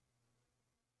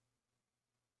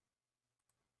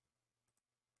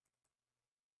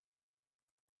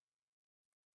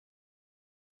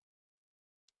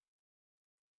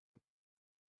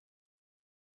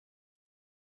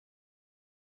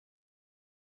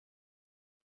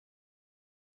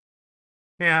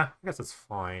 Yeah, I guess it's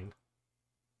fine.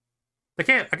 They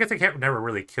can't... I guess they can't never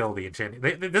really kill the enchanting...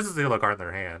 This is the other card in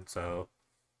their hand, so...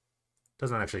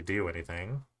 Doesn't actually do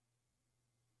anything.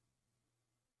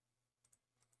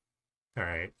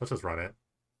 Alright, let's just run it.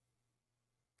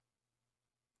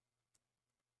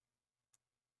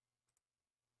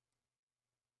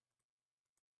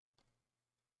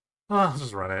 Oh, let's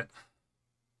just run it.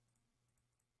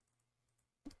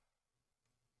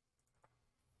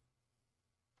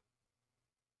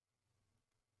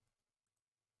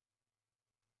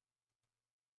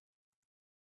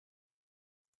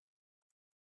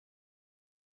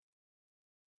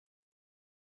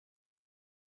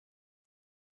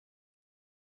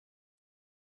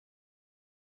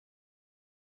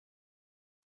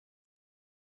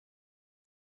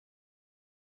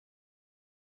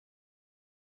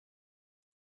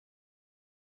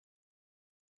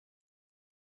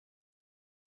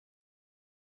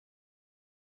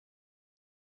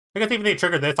 I guess even if they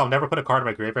trigger this, I'll never put a card in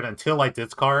my graveyard until I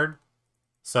discard.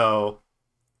 So,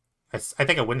 I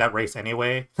think I win that race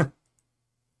anyway.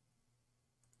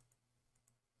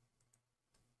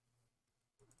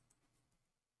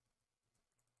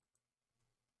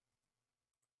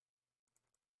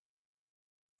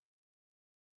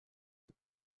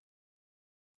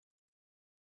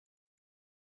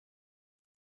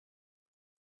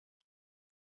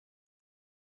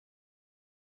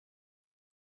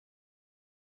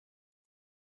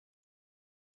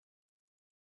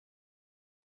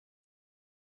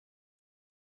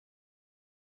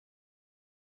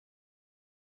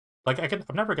 Like,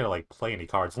 I'm never gonna, like, play any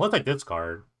cards, unless I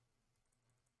discard.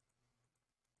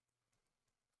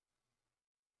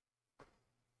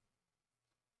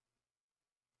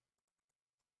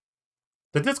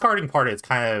 The discarding part is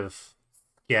kind of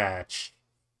sketch.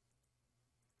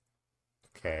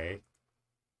 Okay.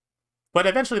 But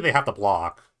eventually they have to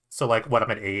block. So, like, what,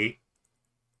 I'm at 8?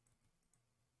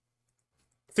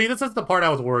 See, this is the part I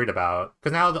was worried about.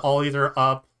 Because now all these are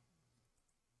up.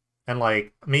 And,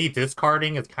 like, me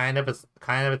discarding is kind of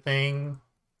a thing.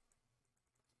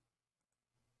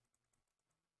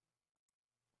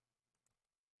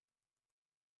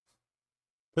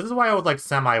 This is why I was, like,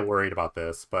 semi-worried about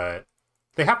this, but...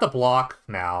 They have to block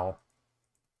now.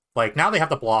 Like, now they have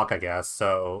to block, I guess,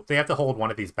 so they have to hold one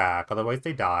of these back, otherwise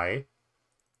they die.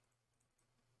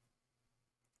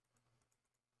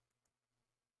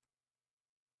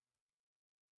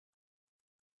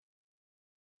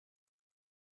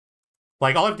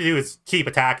 Like, all I have to do is keep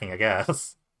attacking, I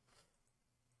guess.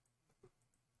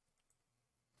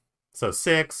 So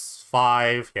 6,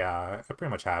 5, yeah, I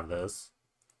pretty much have this.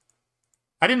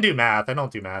 I didn't do math. I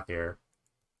don't do math here.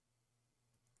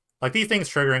 Like, these things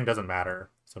triggering doesn't matter,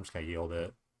 so I'm just gonna yield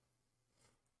it.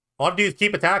 All I have to do is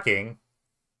keep attacking.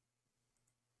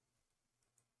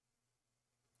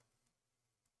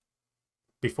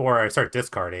 Before I start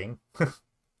discarding.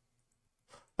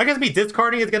 I guess me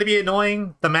discarding is gonna be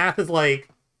annoying. The math is, like,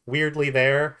 weirdly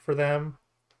there for them.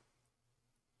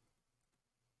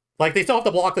 Like, they still have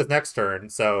to block this next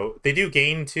turn, so they do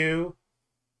gain 2,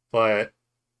 but...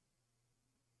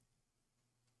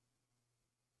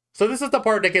 So this is the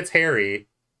part that gets hairy.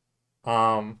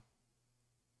 But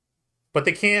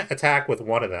they can't attack with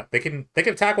one of them. They can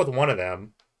attack with one of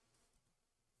them,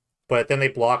 but then they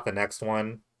block the next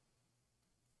one.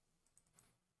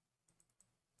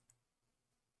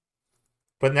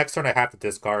 But next turn I have to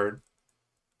discard.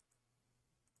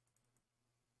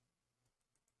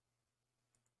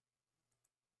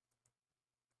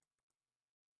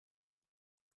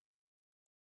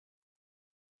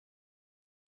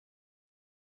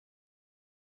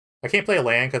 I can't play a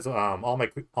land because all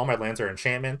my lands are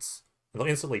enchantments. They'll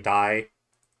instantly die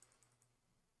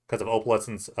because of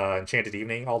Opalescence, Enchanted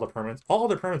Evening. All the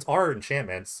permanents are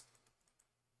enchantments,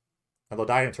 and they'll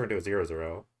die and turn to a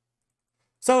 0/0.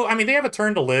 So I mean, they have a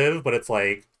turn to live, but it's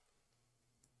like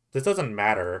this doesn't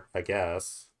matter, I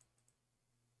guess.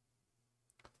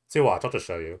 See, watch. I'll just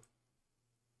show you.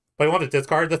 But you want to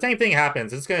discard. The same thing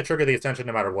happens. It's going to trigger the Ascension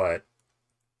no matter what.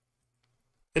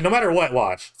 And no matter what,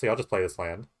 watch. See, I'll just play this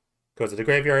land. Goes to the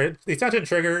graveyard. The Ascension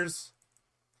triggers.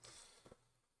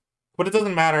 But it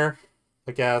doesn't matter,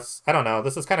 I guess. I don't know.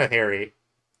 This is kind of hairy.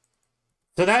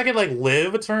 So now I can, like,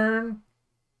 live a turn.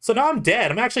 So now I'm dead.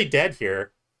 I'm actually dead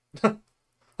here.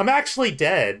 I'm actually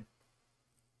dead.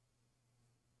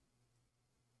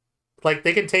 Like,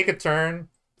 they can take a turn.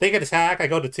 They can attack. I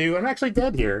go to 2. I'm actually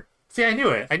dead here. See, I knew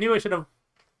it. I knew I should have...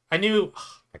 I knew...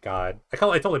 Oh, my God. I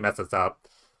totally messed this up.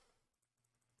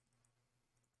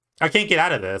 I can't get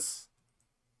out of this.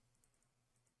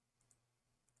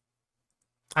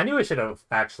 I knew I should have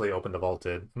actually opened the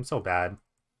vaulted. I'm so bad.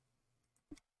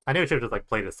 I knew I should have just, like,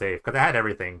 played it safe, because I had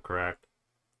everything correct.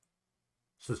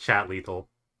 This is chat lethal.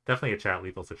 Definitely a chat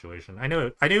lethal situation. I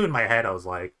knew in my head I was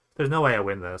like, there's no way I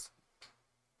win this.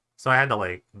 So I had to,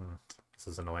 like, this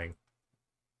is annoying.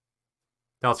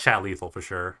 That was chat lethal for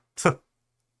sure.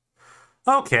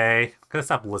 Okay, gonna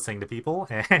stop listening to people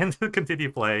and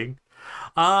continue playing.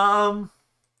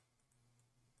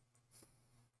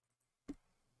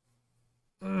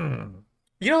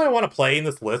 You know what I want to play in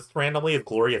this list randomly is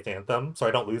Glorious Anthem, so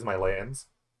I don't lose my lands.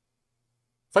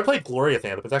 If I played Glorious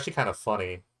Anthem, it's actually kind of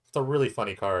funny. It's a really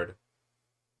funny card.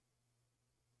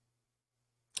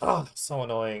 Oh, that's so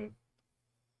annoying.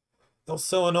 That was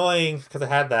so annoying, because I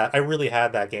had that. I really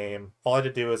had that game. All I had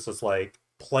to do was just, like,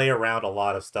 play around a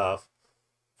lot of stuff.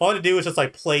 All I had to do was just,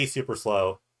 like, play super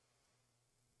slow.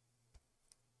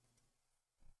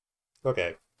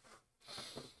 Okay.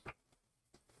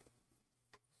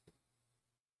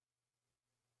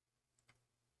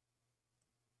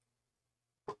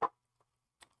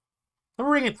 I'm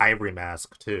wearing an Ivory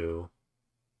Mask, too.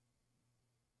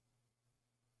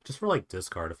 Just for, like,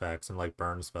 discard effects and, like,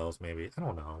 burn spells, maybe. I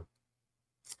don't know.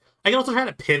 I can also try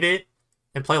to pivot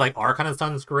and play, like, Archon of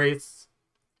Sun's Grace.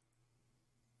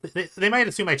 They might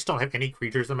assume I just don't have any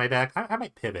creatures in my deck. I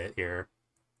might pivot here.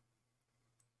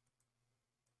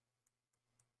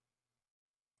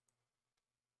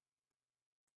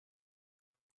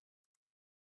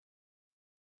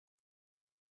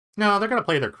 No, they're going to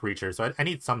play their creatures, so I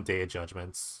need some Day of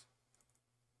Judgments.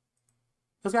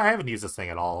 Because I haven't used this thing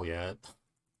at all yet.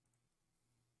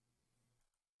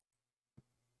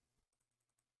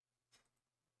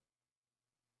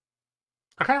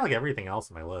 I kind of like everything else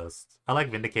in my list. I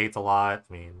like Vindicates a lot.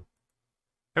 I mean,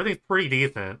 everything's pretty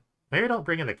decent. Maybe I don't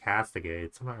bring in the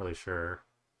Castigates. I'm not really sure.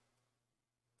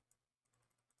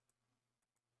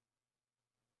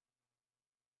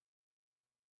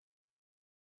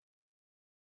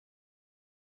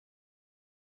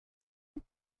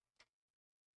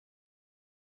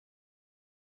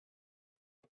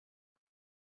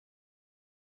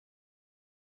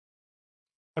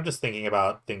 I'm just thinking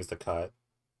about things to cut.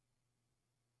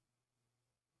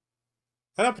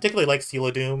 I don't particularly like Seal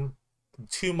of Doom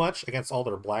too much against all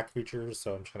their black creatures,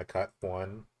 so I'm just going to cut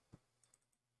one.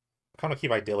 I kind of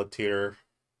keep Idyllic Tutor.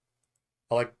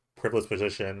 I like Privileged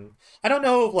Position. I don't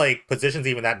know if, like, Position's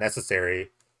even that necessary.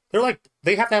 They're like,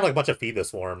 they have to have, like, a bunch of Feebus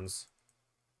Swarms.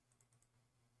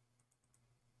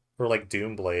 Or, like,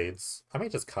 Doom Blades. I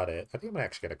might just cut it. I think I'm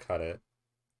actually going to cut it.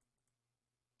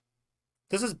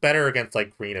 This is better against,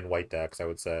 like, green and white decks, I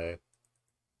would say.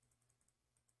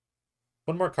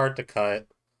 One more card to cut.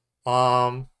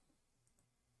 Um,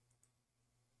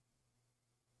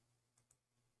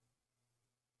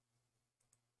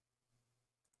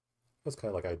 it was kind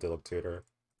of like Idyllic Tutor.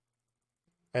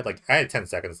 I had 10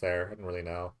 seconds there. I didn't really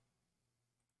know.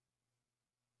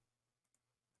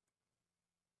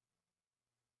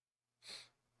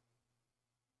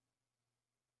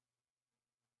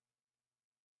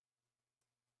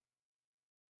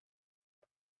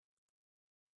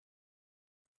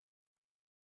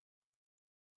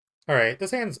 Alright,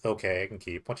 this hand's okay. I can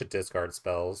keep. Bunch of discard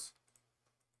spells.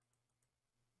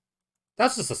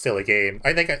 That's just a silly game.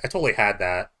 I think I totally had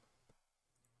that.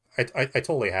 I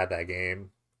totally had that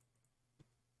game.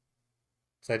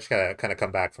 So I just gotta kind of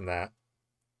come back from that.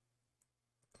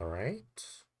 Alright.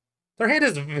 Their hand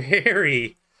is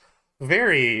very,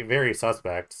 very, very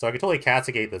suspect. So I could totally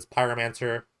castigate this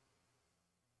Pyromancer.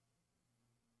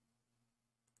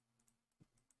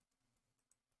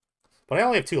 But I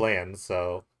only have 2 lands,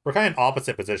 so we're kind of in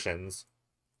opposite positions.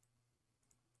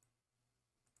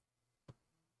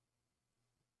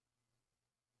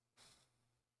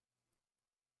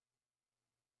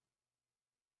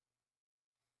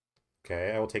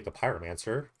 Okay, I will take the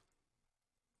Pyromancer.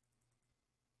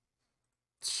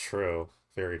 It's true.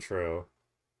 Very true.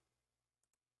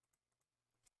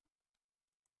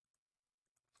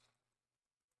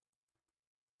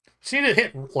 She needed to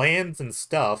hit lands and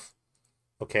stuff.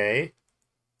 Okay.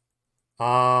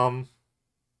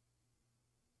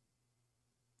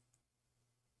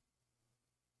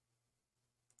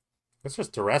 Let's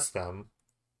just duress them.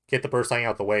 Get the burst sign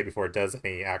out the way before it does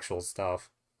any actual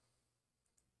stuff.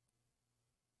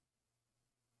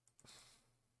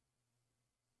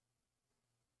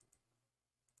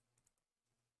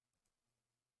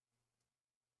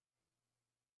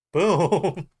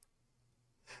 Boom!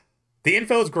 The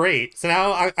info is great. So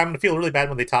now I'm going to feel really bad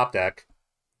when they top deck.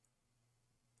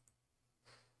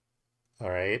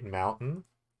 Alright, Mountain.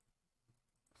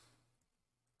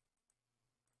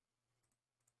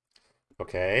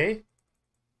 Okay.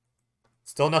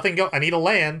 Still nothing go. I need a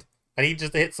land. I need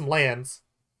just to hit some lands.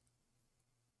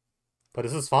 But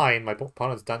this is fine. My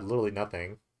opponent's done literally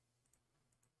nothing.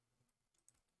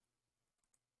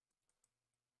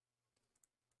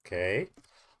 Okay.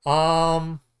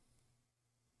 I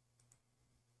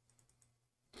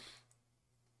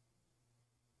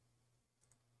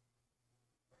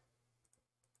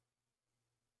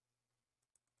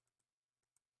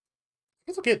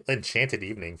guess I'll get Enchanted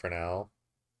Evening for now.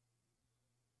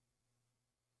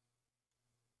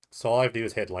 So all I have to do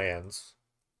is hit lands.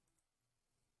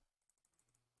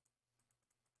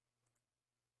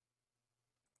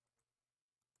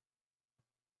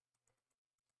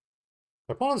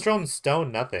 My opponent's drawn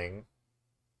stone nothing.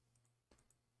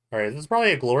 Alright, this is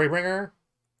probably a Glory Bringer.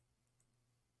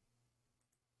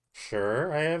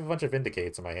 Sure, I have a bunch of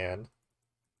Vindicates in my hand.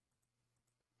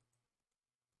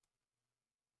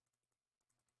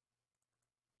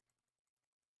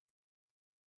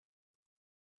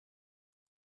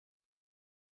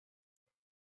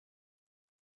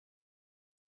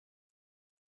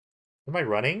 Am I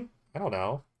running? I don't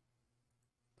know.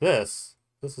 This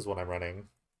is what I'm running.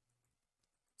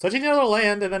 So I just need another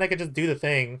land, and then I can just do the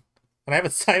thing. And I have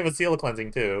a, I have a Seal of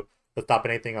Cleansing, too, to stop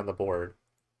anything on the board.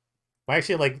 I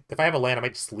actually, like, if I have a land, I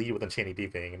might just lead with Enchanted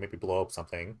Evening and maybe blow up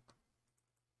something.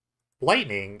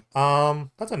 Lightning?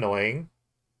 That's annoying.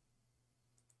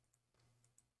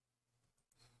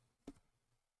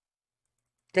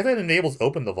 Guess that enables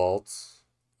Open the Vaults.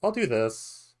 I'll do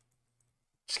this.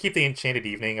 Just keep the Enchanted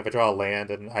Evening. If I draw a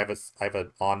land and I have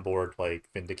an onboard, like,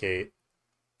 Vindicate.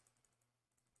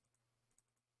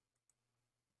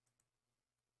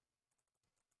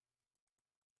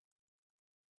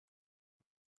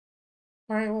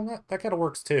 Alright, well, that kind of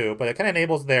works too, but it kind of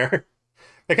enables their...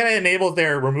 it kind of enables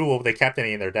their removal if they kept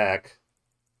any in their deck.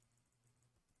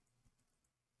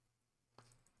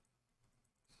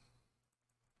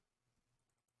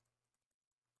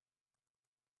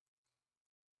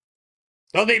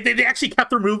 Oh, they actually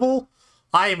kept removal?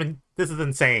 This is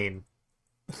insane.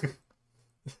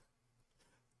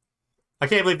 I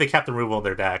can't believe they kept removal in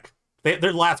their deck.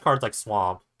 Their last card's like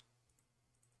Swamp.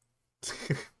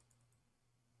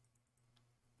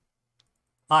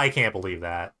 I can't believe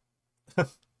that. I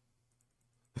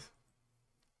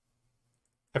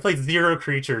played 0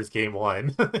 creatures game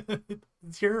 1.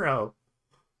 0.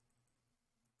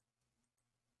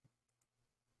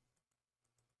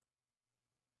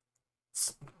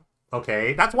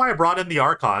 Okay, that's why I brought in the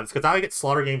Archons, because now I get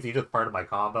Slaughter Games each as part of my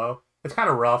combo. It's kind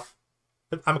of rough.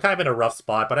 I'm kind of in a rough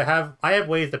spot, but I have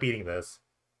ways to beating this.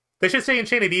 They should say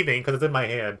Enchanted Evening, because it's in my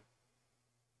hand.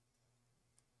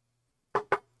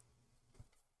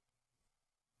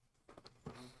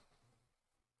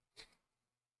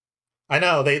 I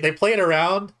know, they played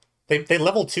around. They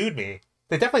level 2'd me.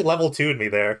 They definitely level 2'd me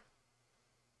there.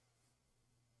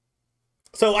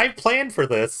 So I planned for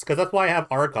this, because that's why I have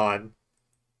Archon.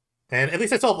 And at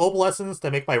least I still have Opalescence to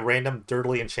make my random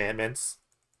dirtly enchantments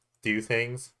do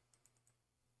things.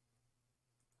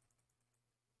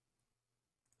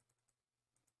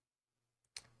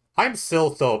 I'm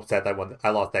still so upset that I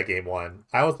lost that game 1.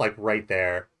 I was like right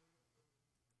there.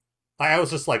 I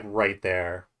was just like right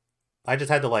there. I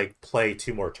just had to like play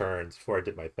 2 more turns before I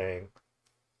did my thing.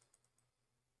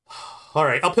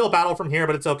 Alright, uphill battle from here,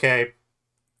 but it's okay.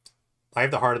 I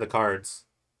have the heart of the cards.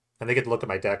 And they get to look at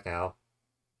my deck now.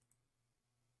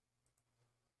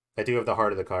 I do have the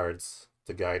heart of the cards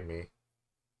to guide me.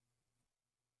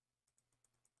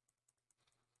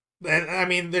 And, I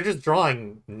mean, they're just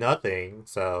drawing nothing,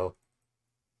 so...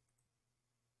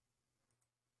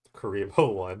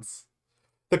 Karibo once.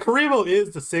 The Karibo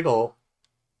is the sigil.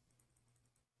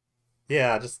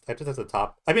 Yeah, I just have the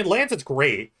top. I mean, lands is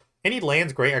great. Any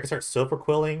land's great. I can start Silver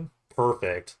Quilling.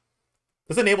 Perfect.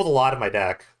 This enables a lot of my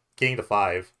deck. Getting to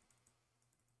 5.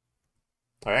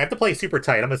 Alright, I have to play super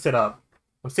tight. I'm gonna sit up.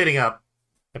 I'm sitting up.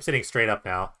 I'm sitting straight up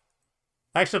now.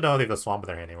 I actually don't think the Swamp in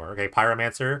their hand anymore. Okay,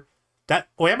 Pyromancer.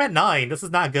 Wait, I'm at 9. This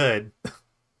is not good.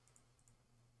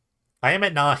 I am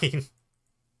at 9.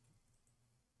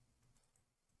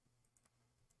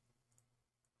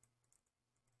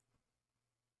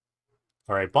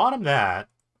 Alright, bottom that.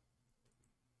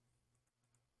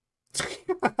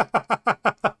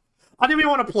 I don't even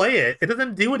want to play it. It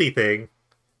doesn't do anything.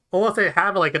 Unless I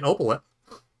have like an Opalescence.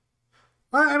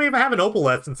 I mean, if I have an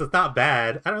Opalescence, it's not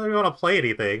bad. I don't really want to play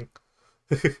anything.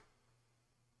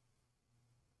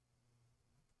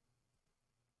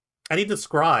 I need to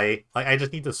scry. I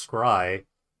just need to scry.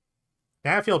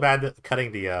 Now I feel bad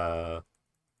cutting the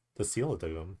Seal of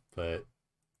Doom, but...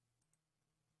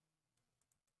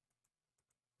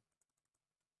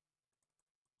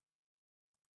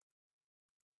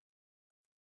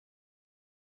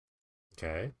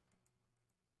 Okay.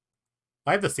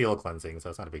 I have the Seal of Cleansing, so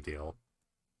it's not a big deal.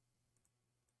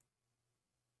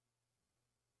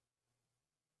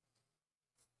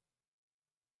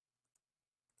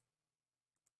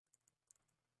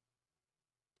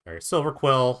 Alright, Silver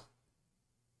Quill.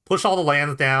 Push all the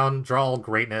lands down, draw all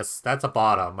greatness. That's a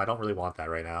bottom. I don't really want that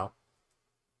right now.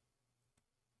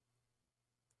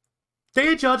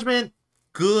 Day of Judgment,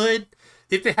 good.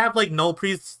 If they have like null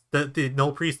priest, the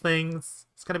null priest things,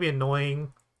 it's gonna be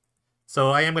annoying.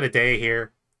 So I am gonna day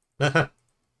here. I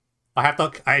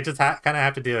just kind of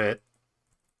have to do it.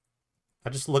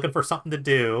 I'm just looking for something to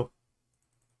do.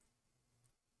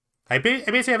 I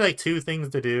basically have like 2 things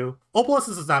to do.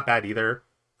 Opalescence is not bad either.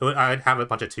 I'd have a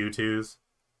bunch of 2/2s.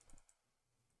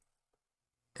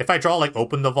 If I draw like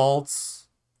Open the Vaults,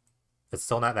 it's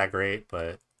still not that great,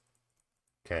 but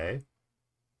okay.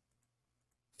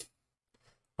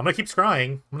 I'm gonna keep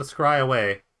scrying. I'm gonna scry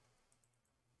away.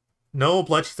 No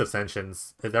Bloodchief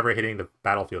Ascensions is ever hitting the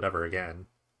battlefield ever again.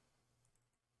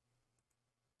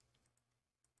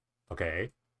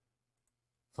 Okay.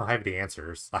 I have the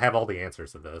answers. I have all the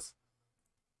answers to this.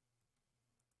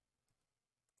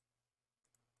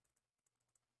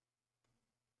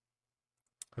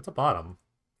 It's a bottom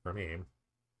for me.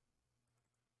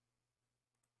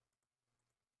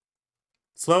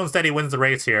 Slow and steady wins the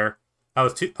race here. I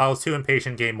was too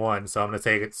impatient game 1, so I'm gonna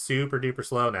take it super duper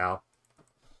slow now.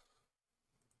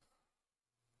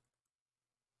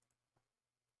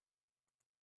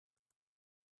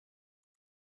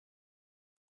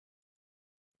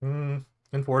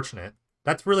 Unfortunate.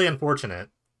 That's really unfortunate.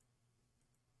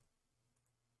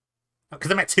 Because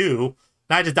I'm at 2.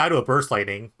 Now I just die to a Burst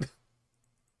Lightning.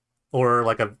 Or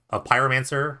like a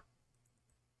Pyromancer.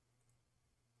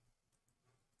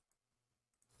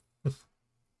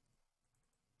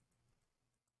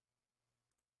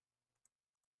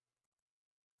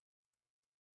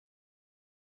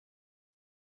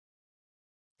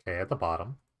 Okay, at the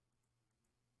bottom.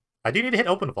 I do need to hit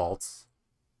Open Vaults.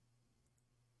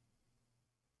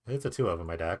 It's a 2 of in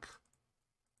my deck.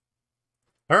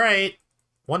 Alright.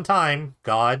 1 time,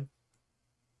 God.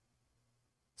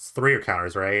 It's 3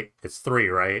 counters, right? It's 3,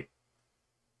 right?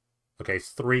 Okay, it's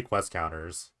 3 quest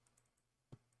counters.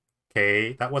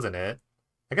 Okay, that wasn't it.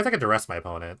 I guess I could duress my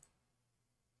opponent.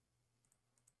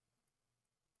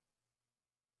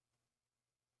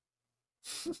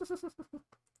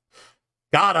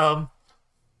 Got him!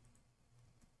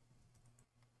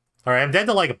 Alright, I'm dead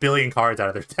to like a billion cards out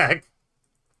of their deck.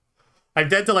 I'm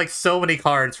dead to like so many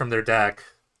cards from their deck.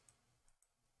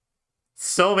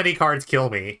 So many cards kill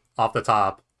me off the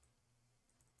top.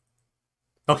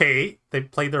 Okay, they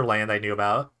played their land I knew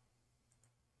about.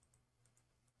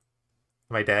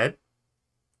 Am I dead?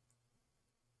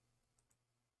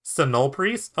 Null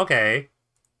Priest? Okay.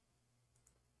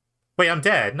 Wait, I'm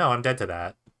dead. No, I'm dead to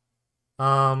that.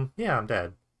 Yeah, I'm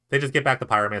dead. They just get back the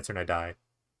Pyromancer and I die.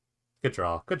 Good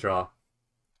draw. Good draw.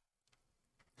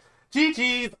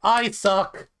 GG's, I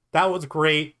suck. That was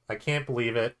great. I can't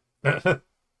believe it. I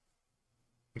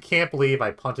can't believe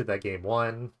I punted that game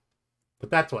 1. But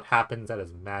that's what happens. That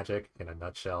is magic in a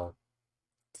nutshell.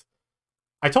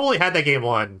 I totally had that game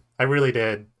 1. I really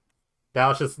did. That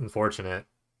was just unfortunate.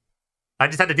 I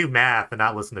just had to do math and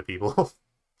not listen to people. All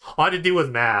I had to do was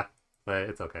math, but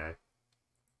it's okay.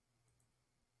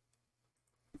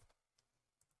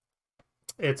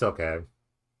 It's okay.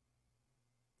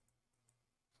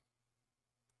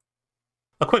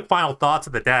 A quick final thoughts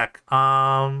of the deck.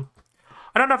 I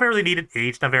don't know if I really needed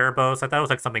Aged Navarabos. I thought it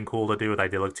was like something cool to do with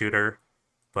Idyllic Tutor,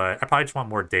 but I probably just want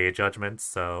more Day of Judgment,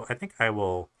 so I think I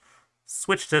will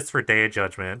switch this for Day of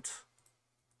Judgment.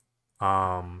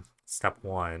 Step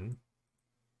 1.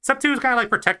 Step 2 is kind of like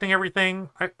protecting everything.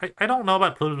 I don't know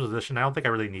about Pluto's position. I don't think I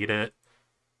really need it.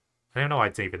 I don't know why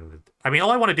it's even... I mean,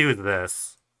 all I want to do is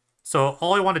this. So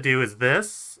all I want to do is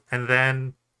this, and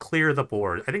then clear the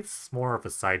board. I think this is more of a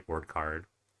sideboard card.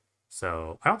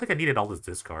 So I don't think I needed all these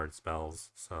discard spells.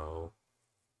 So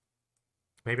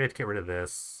maybe I'd get rid of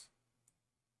this.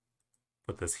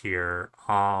 Put this here.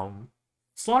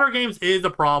 Slaughter Games is a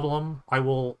problem. I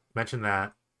will mention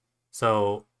that.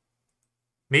 So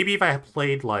maybe if I had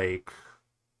played like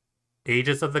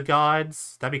Aegis of the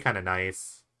Gods, that'd be kind of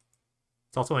nice.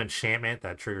 It's also an enchantment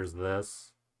that triggers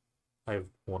this. I have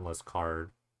one less card.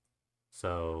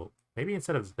 So maybe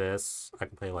instead of this, I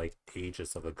can play like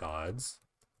Aegis of the Gods.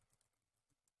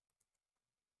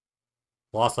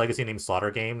 Lost Legacy named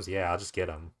Slaughter Games? Yeah, I'll just get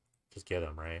them. Just get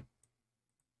them, right?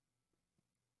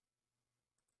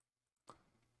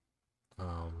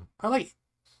 I like...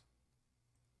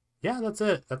 Yeah, that's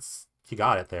it. That's... You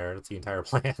got it there. That's the entire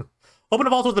plan. Open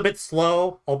of Vault was a bit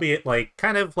slow, albeit like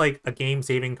kind of like a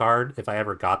game-saving card if I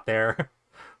ever got there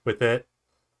with it.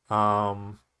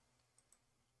 Maybe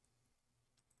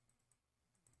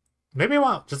I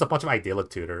want just a bunch of Idyllic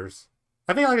Tutors.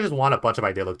 I think I just want a bunch of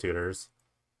Idyllic Tutors.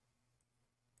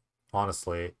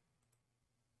 Honestly.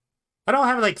 I don't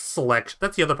have like selection.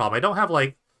 That's the other problem. I don't have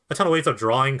like a ton of ways of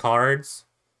drawing cards.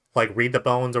 Like Read the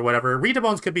Bones or whatever. Read the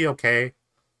Bones could be okay.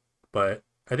 But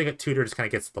I think a tutor just kind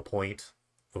of gets to the point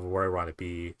of where I want to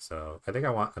be. So I think I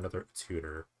want another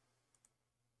tutor.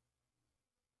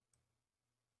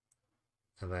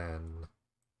 And then...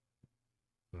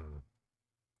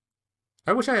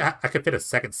 I wish I could fit a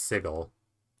second Sigil.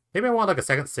 Maybe I want like a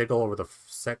second Sigil over the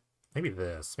maybe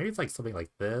this. Maybe it's like something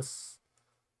like this.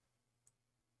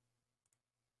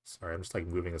 Sorry, I'm just like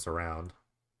moving this around.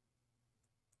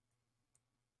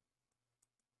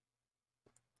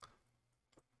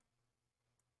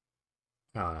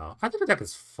 I don't know. I think the deck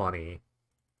is funny.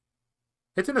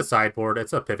 It's in the sideboard.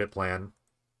 It's a pivot plan.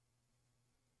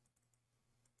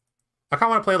 I kind of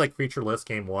want to play like Creatureless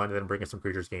game 1 and then bring in some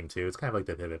creatures game 2. It's kind of like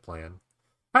the pivot plan.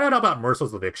 I don't know about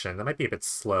Merciless Eviction. That might be a bit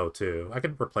slow too. I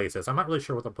could replace this. I'm not really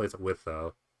sure what to replace it with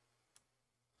though.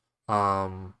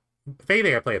 If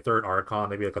anything, I play a third Archon,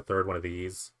 maybe like a third one of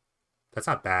these. That's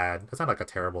not bad. That's not like a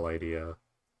terrible idea.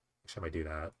 Actually, I might do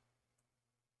that.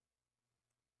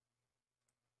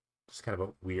 Just kind of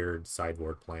a weird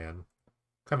sideboard plan.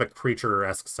 Kind of a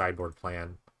creature-esque sideboard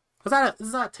plan. It's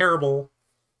not terrible.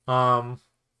 But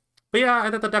yeah, I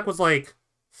thought the deck was like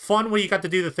fun when you got to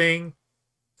do the thing.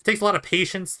 It takes a lot of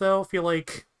patience though. I feel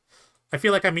like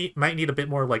I might need a bit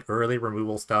more like early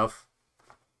removal stuff.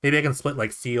 Maybe I can split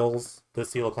like seals. The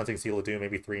Seal of Cleansing, Seal of Doom,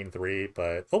 maybe 3 and 3.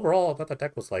 But overall, I thought the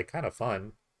deck was like kind of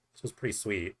fun. This was pretty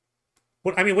sweet.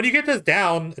 I mean, when you get this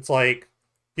down, it's like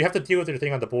you have to deal with your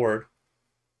thing on the board.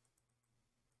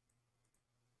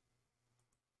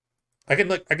 I can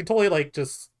totally like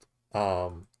just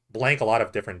blank a lot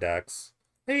of different decks.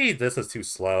 Maybe this is too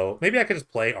slow. Maybe I could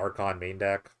just play Archon main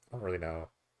deck. I don't really know.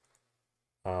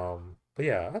 But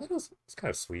yeah, I thought it was kind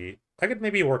of sweet. I could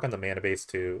maybe work on the mana base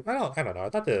too. I don't know. I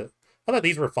thought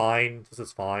these were fine. This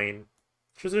is fine.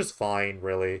 This is just fine,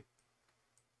 really.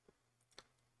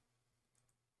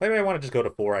 Maybe I want to just go to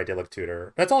 4 Idyllic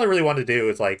Tutor. That's all I really wanted to do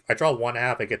is like I draw one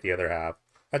half, I get the other half.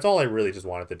 That's all I really just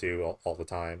wanted to do all the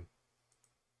time.